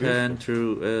you occupé des return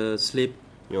to sleep?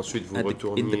 Et ensuite, vous in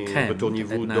the camp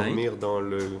retourniez-vous at night? dormir dans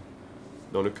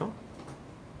le camp?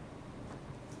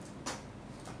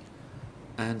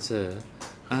 Answer.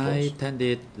 I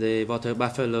tended the water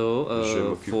buffalo Je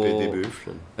m'occupais des for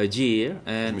buffles. a year,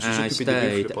 and Je me suis I occupé des buffles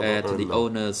stayed pendant at un the an.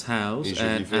 owner's house, Et je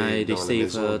and vivais I dans la received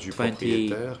maison du 20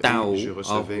 propriétaire et tau je of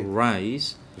recevais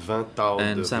rice 20 taos de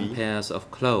and some riz pairs of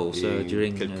clothes et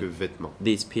during quelques vêtements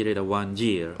this period of 1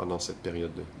 year. pendant cette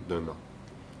période d'un an.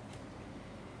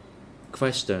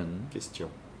 Question. Question.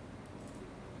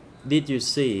 Did you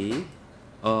see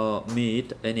or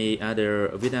meet any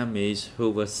other Vietnamese who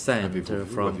was sent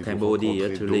from Avez-vous Cambodia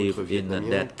rencontré to live d'autres in Vietnamiens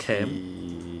that camp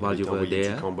qui while you étaient were envoyés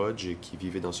there? du Cambodge et qui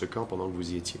vivaient dans ce camp pendant que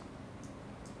vous y étiez?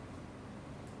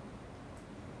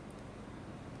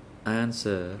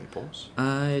 Answer. Réponse.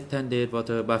 I tended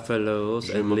water buffaloes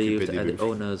Je and m'occupais lived des at the buffles.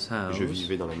 owner's house. Je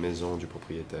vivais dans la maison du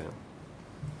propriétaire.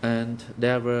 And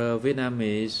there were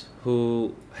Vietnamese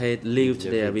who had lived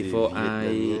Il y avait there des before I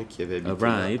Vietnamiens qui avaient habité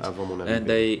là arrived, avant mon and arrivée.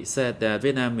 they said that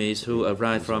Vietnamese who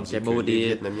arrived from Ils ont dit que les Cambodia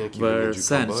Vietnamiens qui were venaient du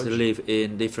sent to Cambodge live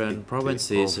in different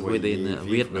provinces étaient within envoyés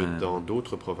vivre Vietnam. dans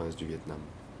d'autres provinces du Vietnam.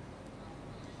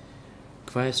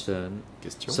 Question.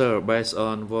 Question. Sir, based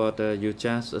on what you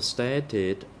just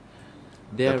stated,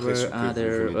 there D'après ce were que vous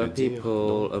other venez de dire,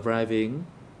 people non. arriving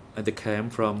at the camp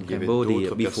from Il y avait Cambodia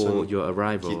d'autres before personnes your qui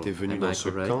arrival. étaient venues Am dans I ce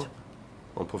correct? camp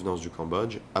en provenance du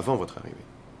Cambodge avant votre arrivée.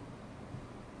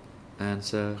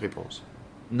 Answer. Réponse.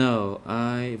 No,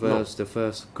 I was the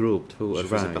first group who Je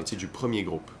faisais arrived. partie du premier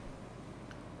groupe.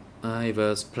 I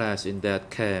was placed in that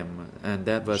camp, and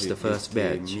that was the first J'ai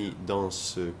été batch. mis dans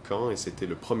ce camp et c'était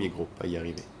le premier groupe à y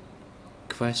arriver.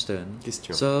 Question.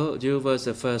 Question. So you were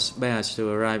the first batch to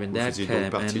arrive in Vous that faisiez donc camp,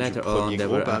 and partie du later premier on there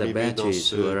were groupe other arrivé dans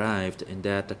batches who ce arrived in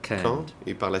that camp camp.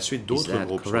 et par la suite Is d'autres that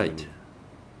groupes sont correct? venus.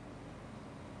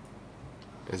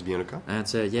 Est-ce bien le cas?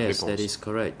 Answer: yes, Réponse. that is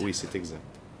correct. Oui, c'est exact.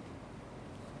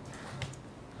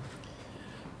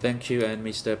 Thank you, and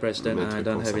Mr. President, Maître I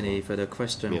don't have Prum any further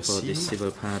questions for Merci. this civil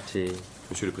party.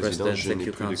 Monsieur le Président, President, je thank n'ai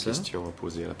you, plus de Councillor. questions à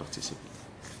poser à la partie civile.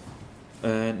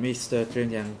 And Mr.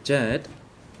 Yang Jad,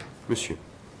 Monsieur,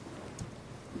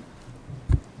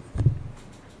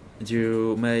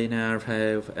 you may now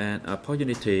have an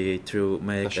opportunity to La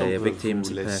make a Chambre victim's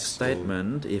vous impact laisse,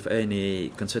 statement, if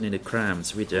any, concerning the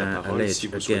crimes which la are parole, si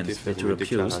alleged vous souhaitez against faire the two une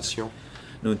accused, déclaration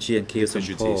Nunchi and Kyo des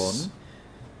préjudices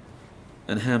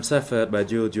and harm suffered by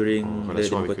you during en the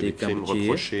relation avec les Democratic crimes Cambodia,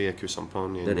 reprochés à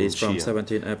Kyusampon et that is from Nunchia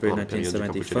 17 April en période du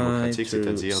Cambodia 1975 démocratique, to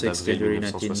c'est-à-dire 6 d'avril January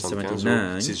 1975 au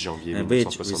 1979, 6 janvier and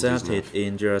which resulted 1979,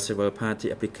 in your civil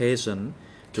party application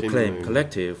to crimes claim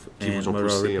collective qui and vous ont moral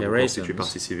poussé à vous constituer reparations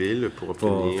partie civile pour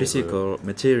for obtenir physical,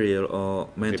 material, or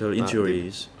mental des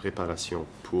injuries réparations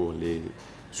pour les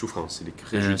souffrances et les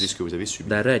préjudices que vous avez subis,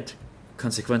 direct aux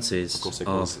consequences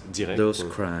conséquences of directes those de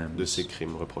crimes. ces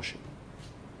crimes reprochés.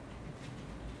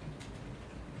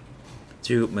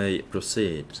 You may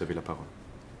proceed. Vous avez la parole.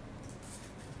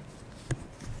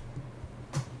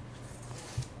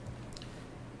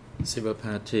 Civil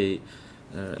party,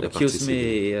 La excuse partie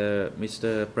me,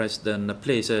 Mr. President,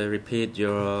 please repeat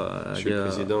Monsieur le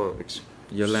Président,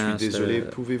 your je suis last désolé,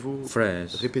 pouvez-vous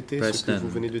phrase. répéter ce que President, vous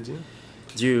venez de dire?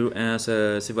 you as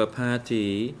a civil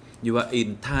party, you are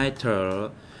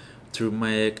entitled to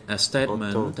make a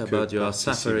statement about your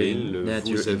suffering that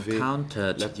you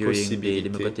encountered during the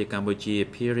Democratic Cambodia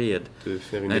period, De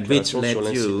faire une and which déclaration sur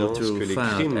led you l'incidence to que les file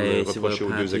crimes a reprochés civil aux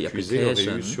deux party accusés auraient eu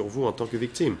application, sur vous en tant que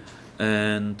victime.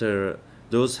 and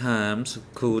those harms Vous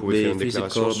could pouvez faire be une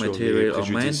déclaration physical, sur les material, or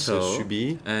préjudices mental,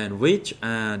 subis and which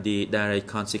are the direct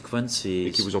et consequences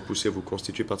qui vous ont poussé à vous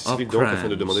constituer partie of civile, donc afin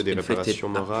de crimes demander des inflicted réparations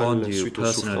upon morales you suite aux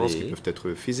souffrances qui personally, peuvent être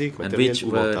physiques, and matérielles which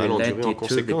ou were mentales endurées en related to the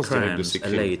conséquence directe de crimes ces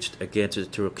crimes alleged against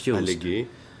the two accused, allégués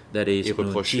that is et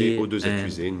reprochés aux deux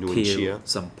accusés, Nunchia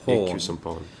et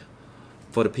Kyusampon,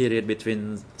 for the period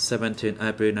between 17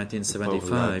 April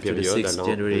 1975 to the 6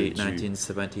 January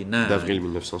 1979. d'avril And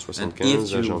 1975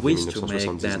 if à you janvier wish to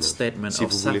make that 1979. statement Si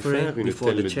of vous voulez suffering faire une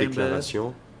before the telle chamber,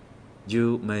 déclaration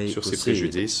you may sur ces proceed.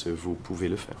 préjudices, vous pouvez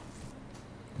le faire.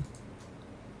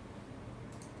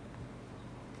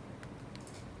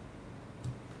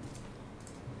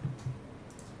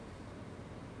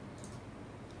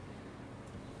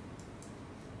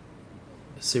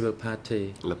 Civil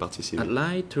party. La partie I'd civile.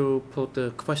 like to put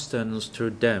the questions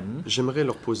to them. J'aimerais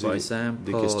leur poser For des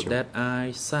example, questions. that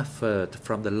I suffered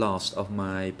from the loss of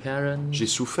my parents, J'ai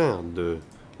souffert de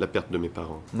la perte de mes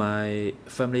parents, my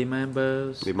family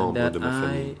members, Les and membres that de ma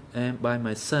famille. I am by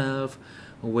myself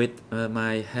with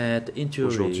my head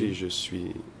Aujourd'hui,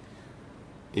 injury.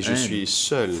 je And suis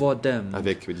seul For them,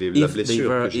 avec la if they blessure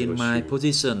were que j'ai in my reçue.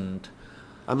 position,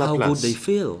 À ma how would place, they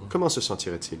feel? comment se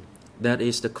sentiraient-ils? That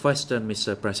is the question,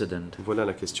 Mr. President. Voilà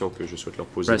la question que je souhaite leur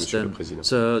poser, Monsieur le Président.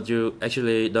 So you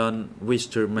actually don't wish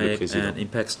to make Président, an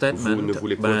impact Vous ne statement,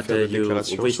 voulez pas but faire de you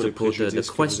déclaration wish sur to les put the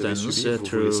préjudices que vous avez questions subis. Vous voulez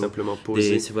through simplement the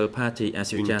poser civil party,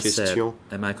 as you une just said. question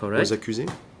Am I aux correct? accusés?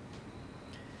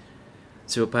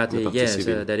 Civil party, La partie yes,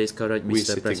 civile. that is correct, Oui, Mr.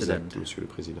 c'est President. exact, Monsieur le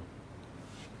Président.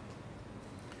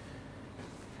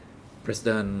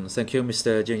 President, thank you,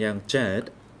 Mr. Yang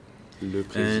Chad. Le And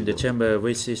the Président. chamber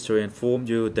wishes to inform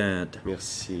you that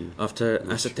Merci. after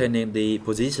Monsieur. ascertaining the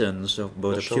positions of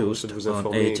both La Chambre accused souhaite vous on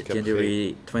informer 8 qu'après-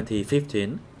 January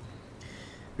 2015,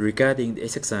 regarding the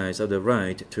exercise of the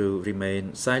right to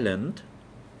remain silent,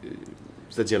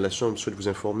 C'est-à-dire, la Chambre souhaite vous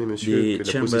informer, Monsieur, the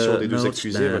que la position chamber des deux notes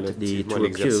accusés that the relativement à two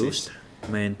l'exercice accused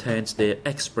maintains their de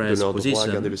express leur droit à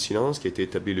garder position le silence, qui a été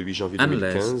établi le 8 janvier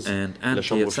unless 2015, and la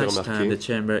Chambre until vous fait such time remarquer the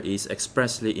chamber is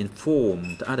expressly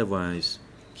informed otherwise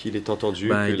qu'il est entendu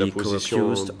by que la the position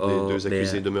co-accused des or deux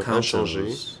accusés their demeure inchangée,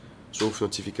 counsels. sauf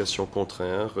notification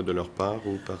contraire de leur part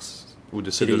ou de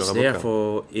It celle de leur is avocat.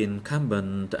 therefore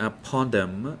incumbent upon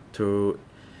them to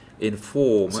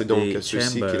inform C'est donc the à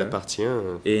ceux-ci qu'il chamber appartient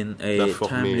in a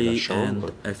d'informer la timely and Chambre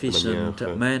efficient de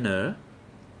manière manner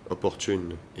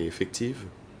opportune et effective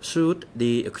should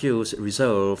the accused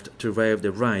resolved to waive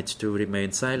the right to remain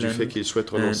du silent fait qu'ils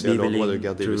souhaitent and renoncer be à leur droit de willing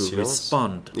garder to le silence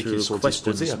respond et qu'ils sont to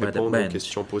disposés questions à by the répondre aux bench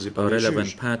questions posées par or les relevant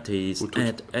juges parties ou toute at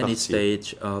any partie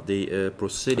stage of the à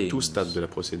proceedings. tout stade de la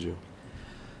procédure.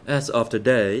 As of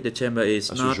today, the chamber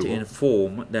is not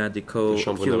informed that the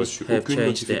co-accused have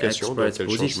changed their express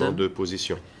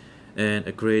position and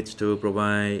agreed to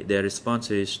provide their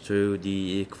responses to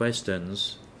the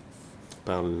questions.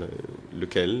 Par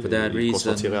lequel ils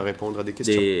consentiraient à répondre à des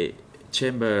questions. The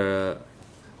chamber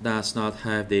does not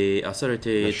have the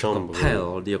authority to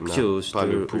compel the accused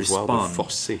to respond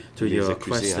to your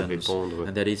questions,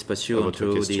 and that is pursuant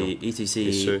to the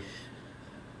ECC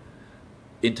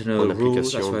internal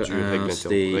rules as well as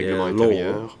the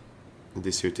law.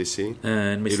 Des CETC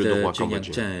and et le droit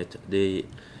cambodgien. The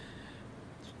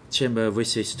chamber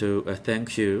wishes to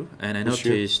thank you, and I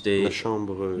noticed the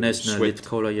national lead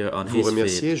co-lawyer on his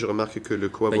feet. Je remarque que le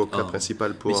co-avocat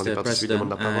principal pour les parties civiles demande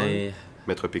la parole.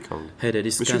 Maître Picang.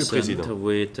 Monsieur le Président,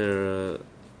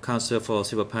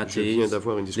 je viens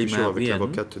d'avoir une discussion avec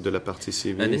l'avocate de la partie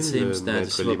civile,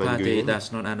 Maître Lee Van Nguyen,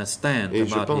 et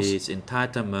je pense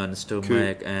que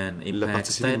la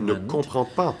partie civile ne comprend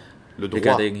pas le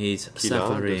droit qu'il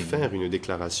a de faire une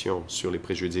déclaration sur les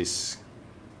préjudices.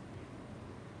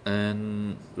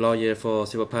 And lawyer for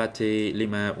Civil Party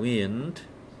Lima Nguyen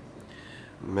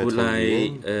would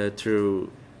like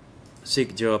to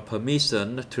seek your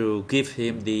permission to give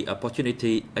him the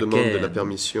opportunity demande de la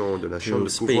permission de la Chambre de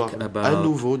pouvoir à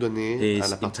nouveau donner à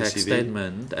la partie civile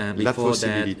la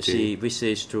possibilité she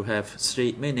wishes to have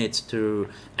 3 minutes to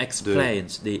explain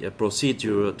the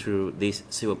procedure to this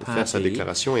civil party. Faire sa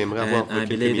déclaration et aimerait avoir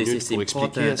quelques minutes pour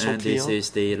expliquer à son client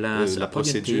la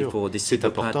procédure. C'est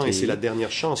important et c'est la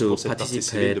dernière chance pour cette partie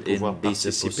civile de pouvoir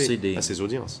participer à ces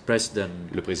audiences.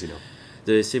 Le Président.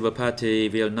 The civil party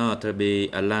will not be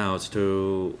allowed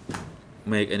to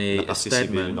make any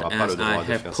statement, as I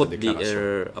have put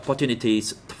the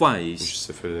opportunities twice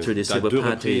to the civil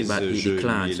party, but he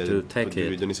declined to take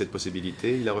it.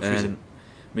 And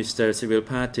Mr. Civil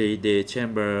Party, the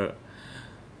chamber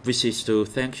wishes to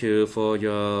thank you for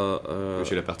your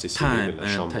time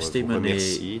and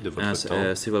testimony as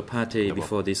a civil party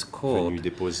before this court.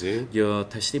 Your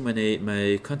testimony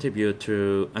may contribute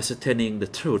to ascertaining the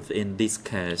truth in this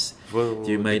case.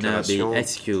 You may now be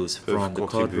excused from the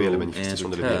courtroom and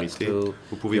return to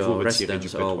your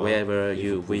residence or wherever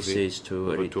you wish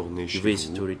to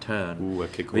return.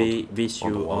 We wish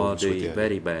you all the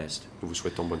very best.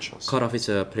 Court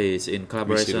officer, please, in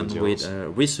collaboration with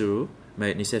WISU,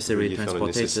 make necessary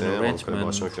transportation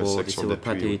arrangements for the civil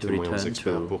party to return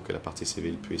to.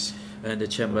 And the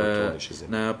chamber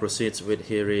now proceeds with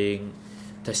hearing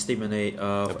testimony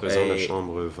of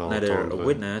another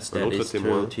witness, that is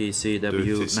through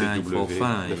TCW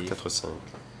 945.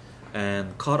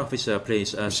 And court officer,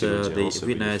 please usher the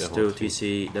witness through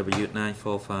TCW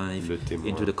 945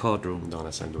 into the courtroom.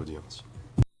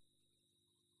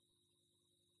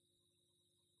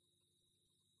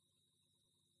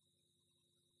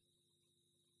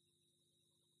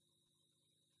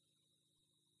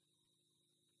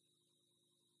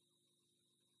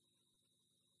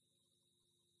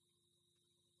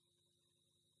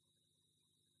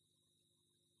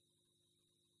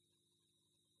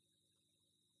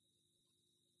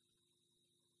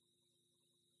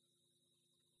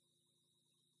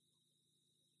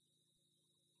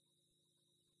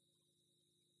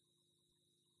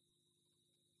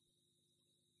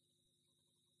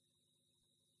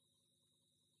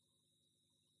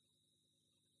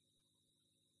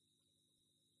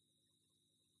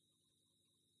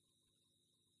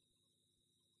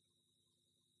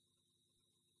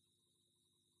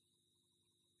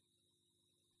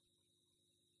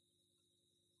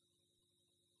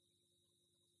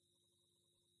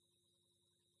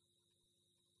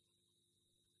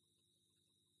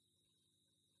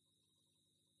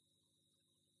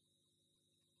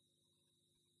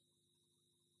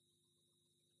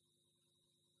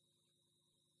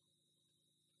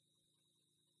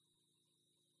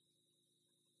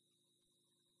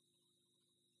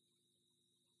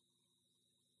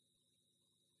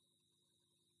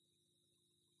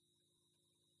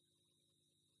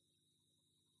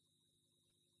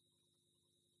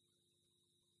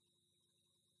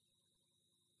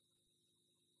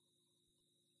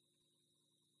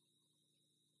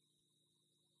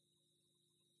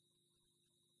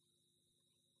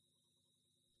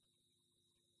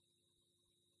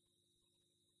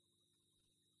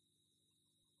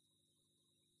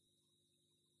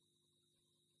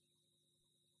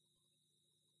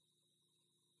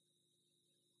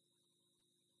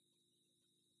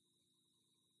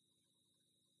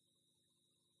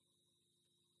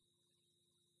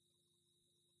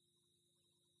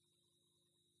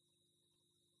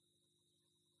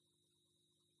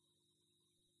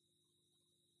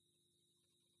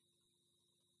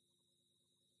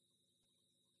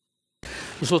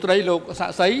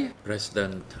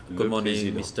 President, good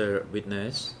morning, Mr.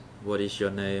 Witness. What is your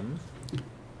name?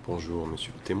 Bonjour,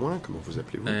 monsieur le témoin. Comment vous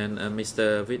appelez-vous? And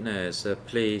Mr. Witness,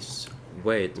 please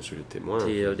wait Monsieur le témoin,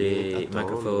 till the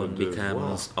microphone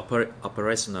becomes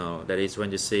operational. That is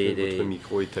when you see the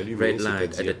red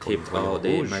light at the tip of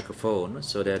the microphone,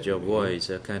 so that your voice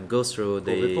can go through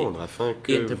the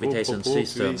interpretation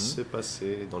system,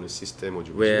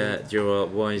 where your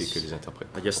voice,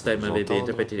 your statement will be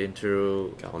interpreted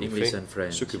into English and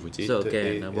French. So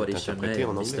again, what is your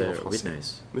name, Mr.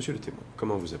 Witness? Monsieur le témoin,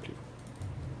 comment vous appelez-vous?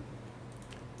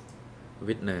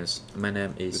 Witness, my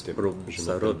name is Prum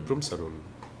Sarun. Prum Sarun.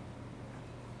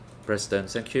 President,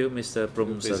 thank you, Mr.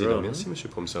 Prum Sarun. Merci, Monsieur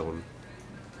Prum Sarun.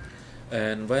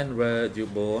 And when were you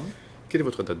born? Quelle est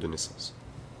votre date de naissance?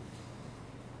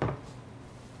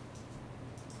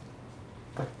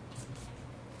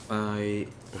 I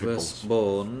was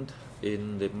born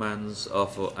in the month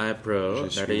of April,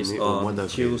 that is on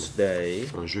Tuesday.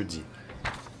 Un jeudi.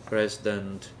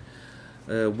 President,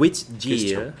 which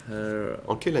year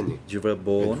en quelle année you were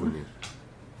born?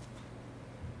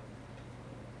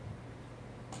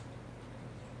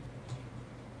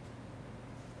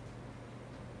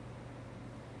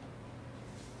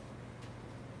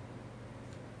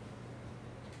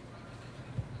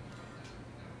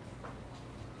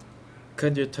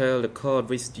 Can you tell the court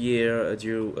which year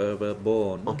you were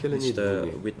born, en quelle année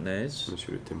Mr. Witness?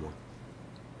 Monsieur le témoin.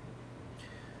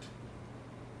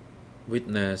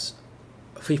 Witness,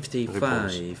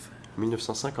 55.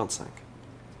 1955.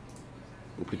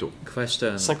 Ou plutôt,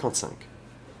 Question. 55.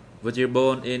 Were you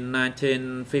born in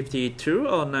 1952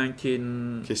 or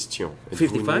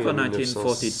 1955 or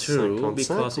 1942?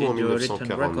 Because in your written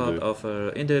record of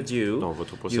interview,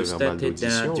 you stated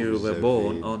that you were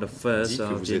born on the 1st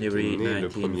of January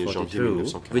 1942.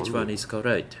 Which one is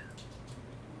correct?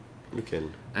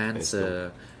 Lequel?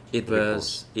 Answer. It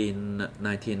was in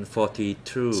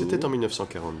 1942. C'était en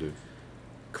 1942.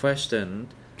 Question.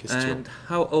 And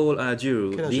how old are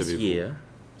you this year?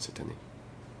 Cette année.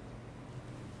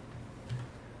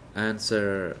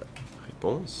 Answer.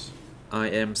 Réponse. I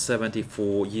am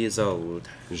 74 years old.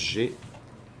 J'ai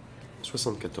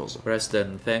 74 ans.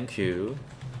 President, thank you.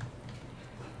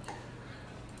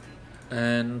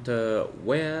 And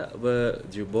where were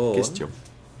you born? Question.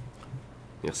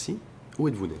 Merci. Où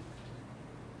êtes-vous né?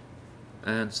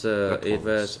 Answer. It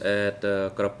was at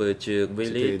Krapechung C'était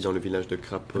village, dans le village de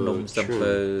Phnom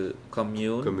Sampeu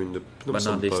commune, commune de Prum Banan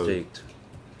Sarun, district.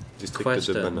 district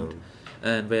de Banan.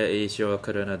 And where is your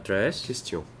current address?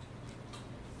 Question.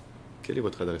 Quelle est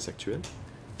votre adresse actuelle?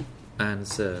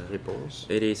 Answer. Réponse.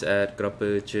 It is at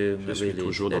Krapechung Je suis village.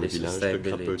 toujours dans That le is the village de same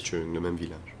village. Krapechung, le même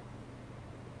village.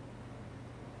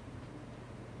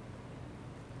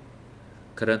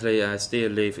 Currently, I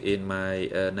still live in my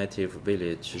native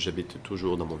village. J'habite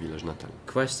toujours dans mon village natal.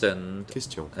 Question.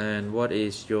 Question. And what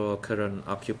is your current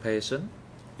occupation?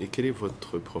 Et quelle est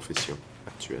votre profession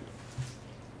actuelle?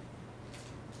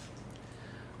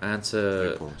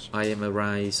 Answer. Réponse. I am a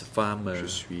rice farmer. Je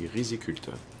suis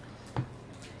riziculteur.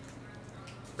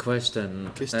 Question.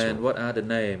 And what are the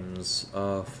names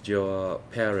of your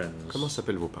parents? Comment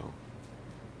s'appellent vos parents?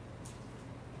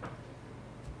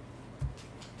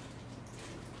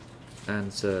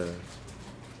 Answer.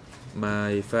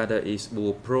 My father is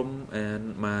Bu Prum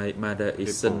and my mother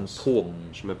is Sin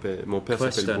Pung. Mon père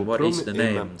s'appelle Bu What Prum is the et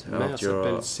name ma mère of your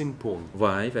s'appelle Sin Pung.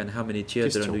 wife and how many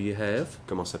children do you have?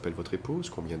 Comment s'appelle votre épouse?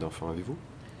 Combien d'enfants avez-vous?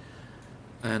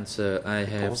 Answer. I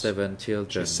have 7 children.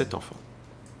 J'ai 7 enfants.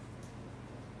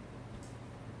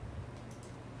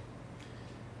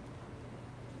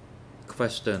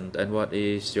 Question. And what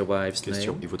is your wife's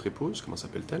Question. name? Et votre épouse, comment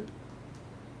s'appelle-t-elle?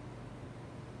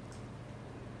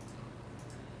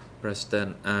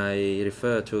 President, I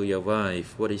refer to your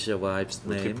wife. What is your wife's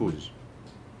Votre name? épouse.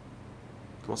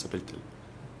 Comment s'appelle-t-elle?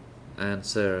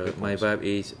 Answer. Réponse. My wife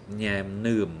is Nyam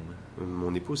Neum.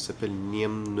 Mon épouse s'appelle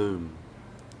Nyam Neum.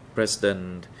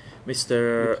 President,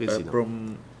 Mr.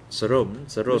 Prum Sarun,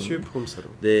 Monsieur Prum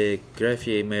Sarun. the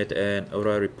greffier made an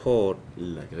oral report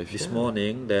La this greffière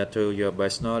morning that to your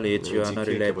best knowledge you are not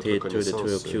related to the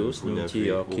two accused,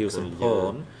 Nunchi or Kiel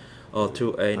Sampon, or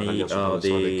to any of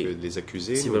the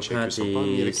civil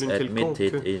parties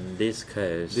admitted in this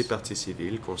case. Des parties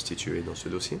civiles constituées dans ce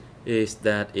dossier. Is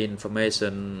that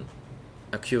information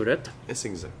accurate? Est-ce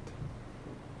exact?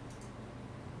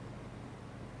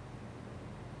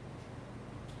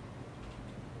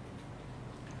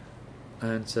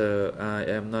 Answer. I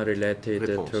am not related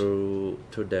to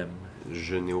them.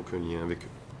 Je n'ai aucun lien avec eux.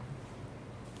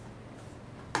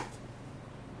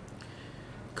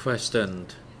 Question.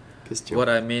 Question. What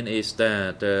I mean is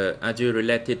that are you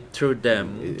related to them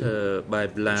by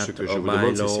blood Ce que je or vous by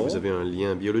demande, c'est law? si vous avez un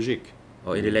lien biologique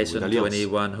Or in relation to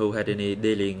anyone who had any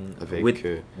dealing avec with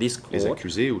this les court?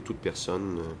 accusés ou toute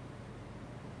personne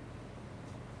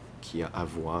qui a à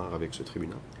voir avec ce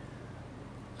tribunal?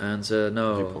 Answer: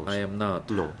 no, Réponse. I am not.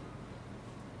 Non.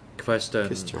 Question: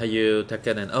 Question. have you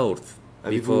taken an oath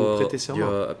Avez-vous before prêté serment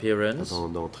your appearance? avant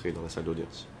d'entrer dans la salle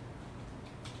d'audience?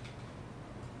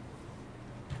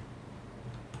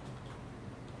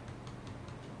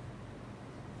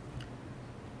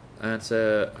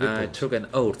 Answer: I Réponse. took an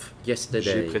oath J'ai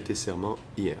yesterday. prêté serment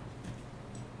hier.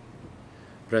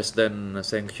 President,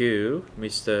 thank you,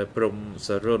 Mr. Prum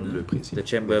Sarun. Le président. The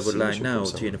chamber Merci, would like Monsieur now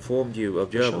Prum to Sarun. inform you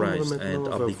of La your Chambre rights maintenant and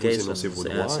va vous obligations énoncer vos as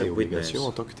droits a et witness. obligations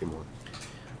en tant que témoin.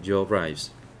 Your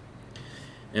rights.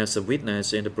 As a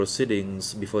witness in the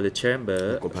proceedings before the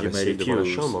chamber, you may devant la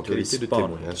refuse Chambre en to qualité de respond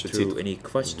témoin. À ce to titre, any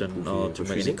question vous or pouvez to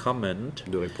make refuser any comment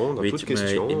de répondre à toute which may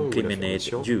question ou incriminate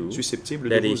d'information you. susceptible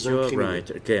That de is vous your incriminer.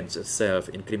 right against Il s'agit de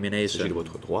self-incrimination.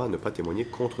 votre droit à ne pas témoigner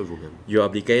contre vous-même. Your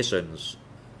obligations.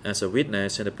 As a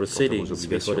witness in the proceedings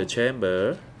before the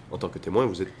chamber, En tant que témoin,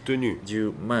 vous êtes tenu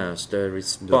you must de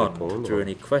respond répondre to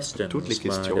any questions toutes les by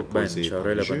questions the posées bench or par le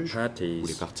relevant juge ou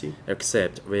les parties, parties,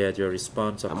 except where your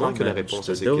response or à moins que la comments réponse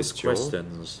to à ces those questions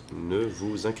questions ne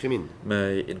vous incrimine.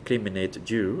 may incriminate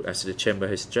you, as the chamber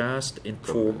has just Comme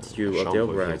informed you la of your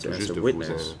Chambre vient rights tout as juste a de vous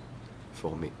witness.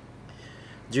 informer.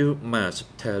 You must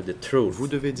tell the truth Vous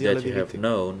devez dire la that you have vérité.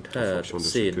 known, En heard, fonction de ce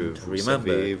seen, que vous savez,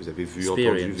 remembered, vous avez vu, entendu,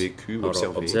 experienced, vécu ou or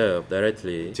observé observed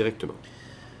directly directement.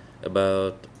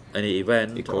 about any Et event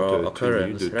compte or tenu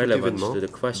occurrence de tout relevant événement to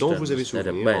the dont vous avez questions that the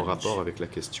souvenir en bench rapport avec la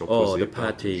question or posée the par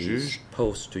le parties juge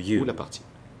posed to ou you. la partie.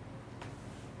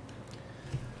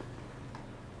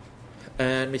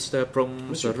 And Mr. Prum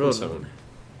Monsieur Prum Sarun, Sarun,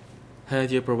 have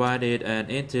you provided an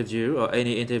interview or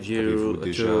any interview avez-vous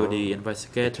déjà to the été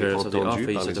investigators of the entendu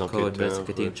office par of les the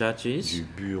co-investigating enquêteurs judges? du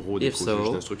bureau des If co-juges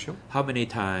so, d'instruction? how many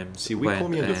times, Si oui, when,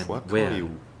 combien de and fois, quand where? et où?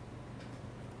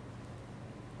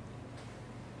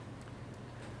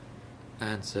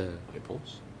 Answer: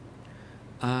 Réponse.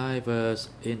 I was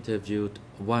interviewed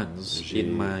once J'ai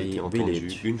in my été entendu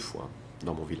village. une fois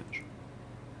dans mon village.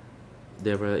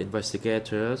 There were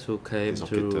investigators who came Les to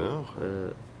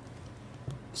enquêteurs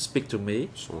speak to me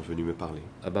sont venus me parler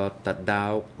about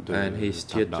Tadao de and his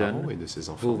Tadao children et de ses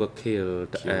who enfants were killed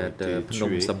qui ont at été Phnom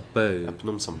tués Sampeur. à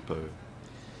Phnom Sampeur.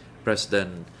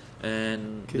 President,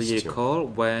 and do you Question. recall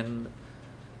when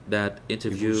that Et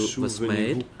interview vous was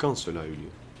souvenez-vous made? quand cela a eu lieu?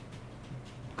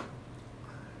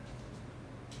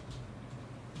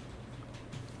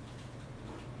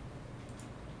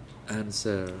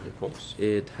 Answer: Réponse.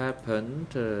 it happened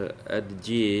at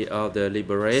the year of the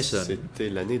liberation. C'était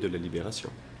l'année de la libération.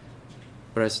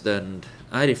 President,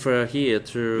 I refer here Le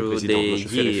to président, moi, je the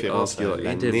fais year référence of à your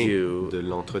l'année interview. de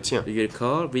l'entretien. Do you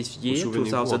recall which year,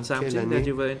 souvenez-vous en 2000 quelle something, that année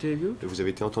you were interviewed? Vous avez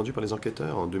été entendu par les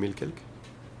enquêteurs en 2000 quelque?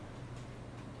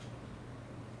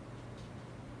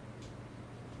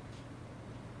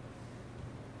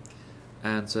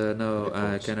 Answer: no,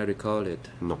 I Réponse. cannot recall it.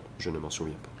 Non, je ne m'en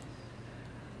souviens pas.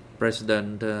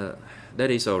 President, that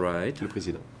is all right. Le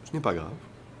président, ce n'est pas grave.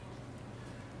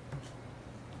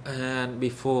 And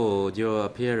before your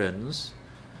appearance,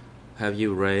 have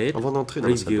you read, Avant d'entrer dans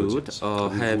la salle reviewed, d'audience, or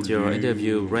avez-vous have your lu,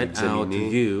 interview read out to examiné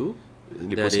you?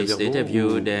 les That is the procès-verbaux interview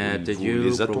ou that vous you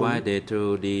les attendez? provided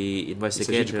to the Il s'agit du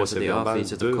investigators of the procès-verbal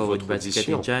office of de the votre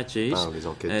co-investigating audition judges par les at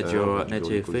enquêteurs your du bureau des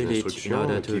native co-juges village in d'instruction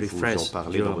order to qui vous ont refresh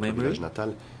parlé dans your votre memory. village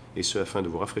natal, et ce afin de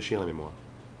vous rafraîchir la mémoire.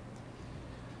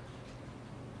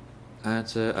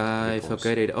 Answer: I Réponse.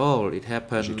 forget it all. It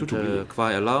happened J'ai tout oublié.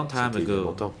 quite a long time C'était il y a ago.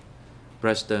 longtemps.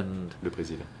 President, Le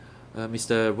président.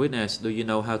 Mr. Witness, do you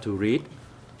know how to read?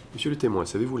 Monsieur le témoin,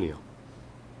 savez-vous lire?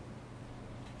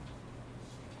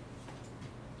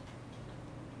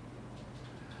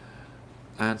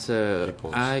 Answer: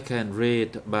 Réponse. I can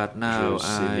read, but now Je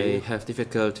sais I lire. have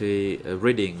difficulty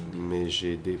reading. Mais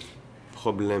j'ai des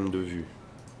problèmes de vue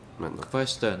maintenant.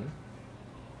 Question: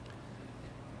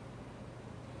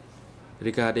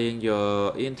 regarding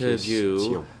your interview,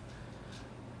 Question.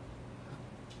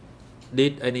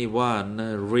 did anyone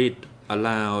read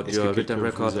aloud Est-ce que your written quelqu'un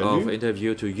record vous a of lu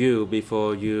interview to you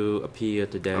before you appear À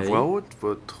today? voix haute,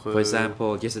 votre For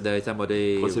example, yesterday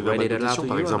somebody read procès-verbal it aloud d'audition, to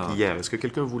par you or exemple, not? hier. Est-ce que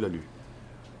quelqu'un vous l'a lu?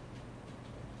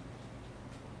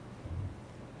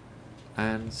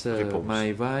 Answer: Réponse.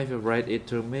 my wife read it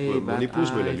to me, Mon but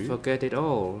épouse me l'a I lu. forget it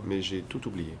all. Mais j'ai tout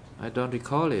oublié. I don't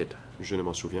recall it. Je ne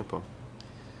m'en souviens pas.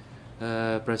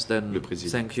 Le président.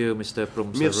 Thank you, Mr.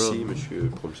 Prum Sarun. Merci, Monsieur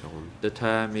Prum Sarun. The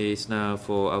time is now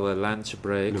for our lunch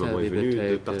break. Le moment est We venu will de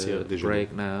take partir the déjeuner.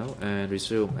 break now and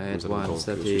resume at Nous allons donc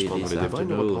 1:30 suspendre this les débats et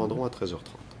nous afternoon. reprendrons à 13h30.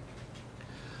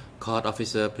 Court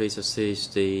officer, please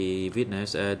assist the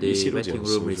witness at the Ici, waiting l'audience,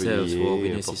 room reserved for veuillez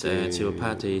witnesses and civil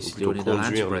parties during the lunch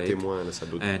conduire le break témoin à la salle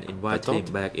and invite him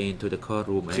back into the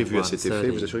courtroom at prévu à cet effet,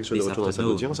 vous assurez 1:30 qu'il soit de this retour dans la salle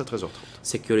afternoon. d'audience à 13h30.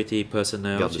 Security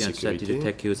personnel Garde de to instruct the sécurité,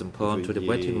 detective Sampon to the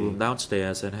waiting room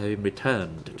downstairs and have him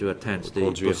returned to attend the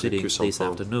Conduire proceedings this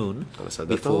Sampon afternoon à la salle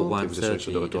before d'attente et vous assurez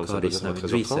qu'il soit de 1:30. retour The dans la salle court is d'audience now à in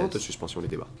 13h30. recess. Suspension des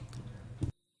débats.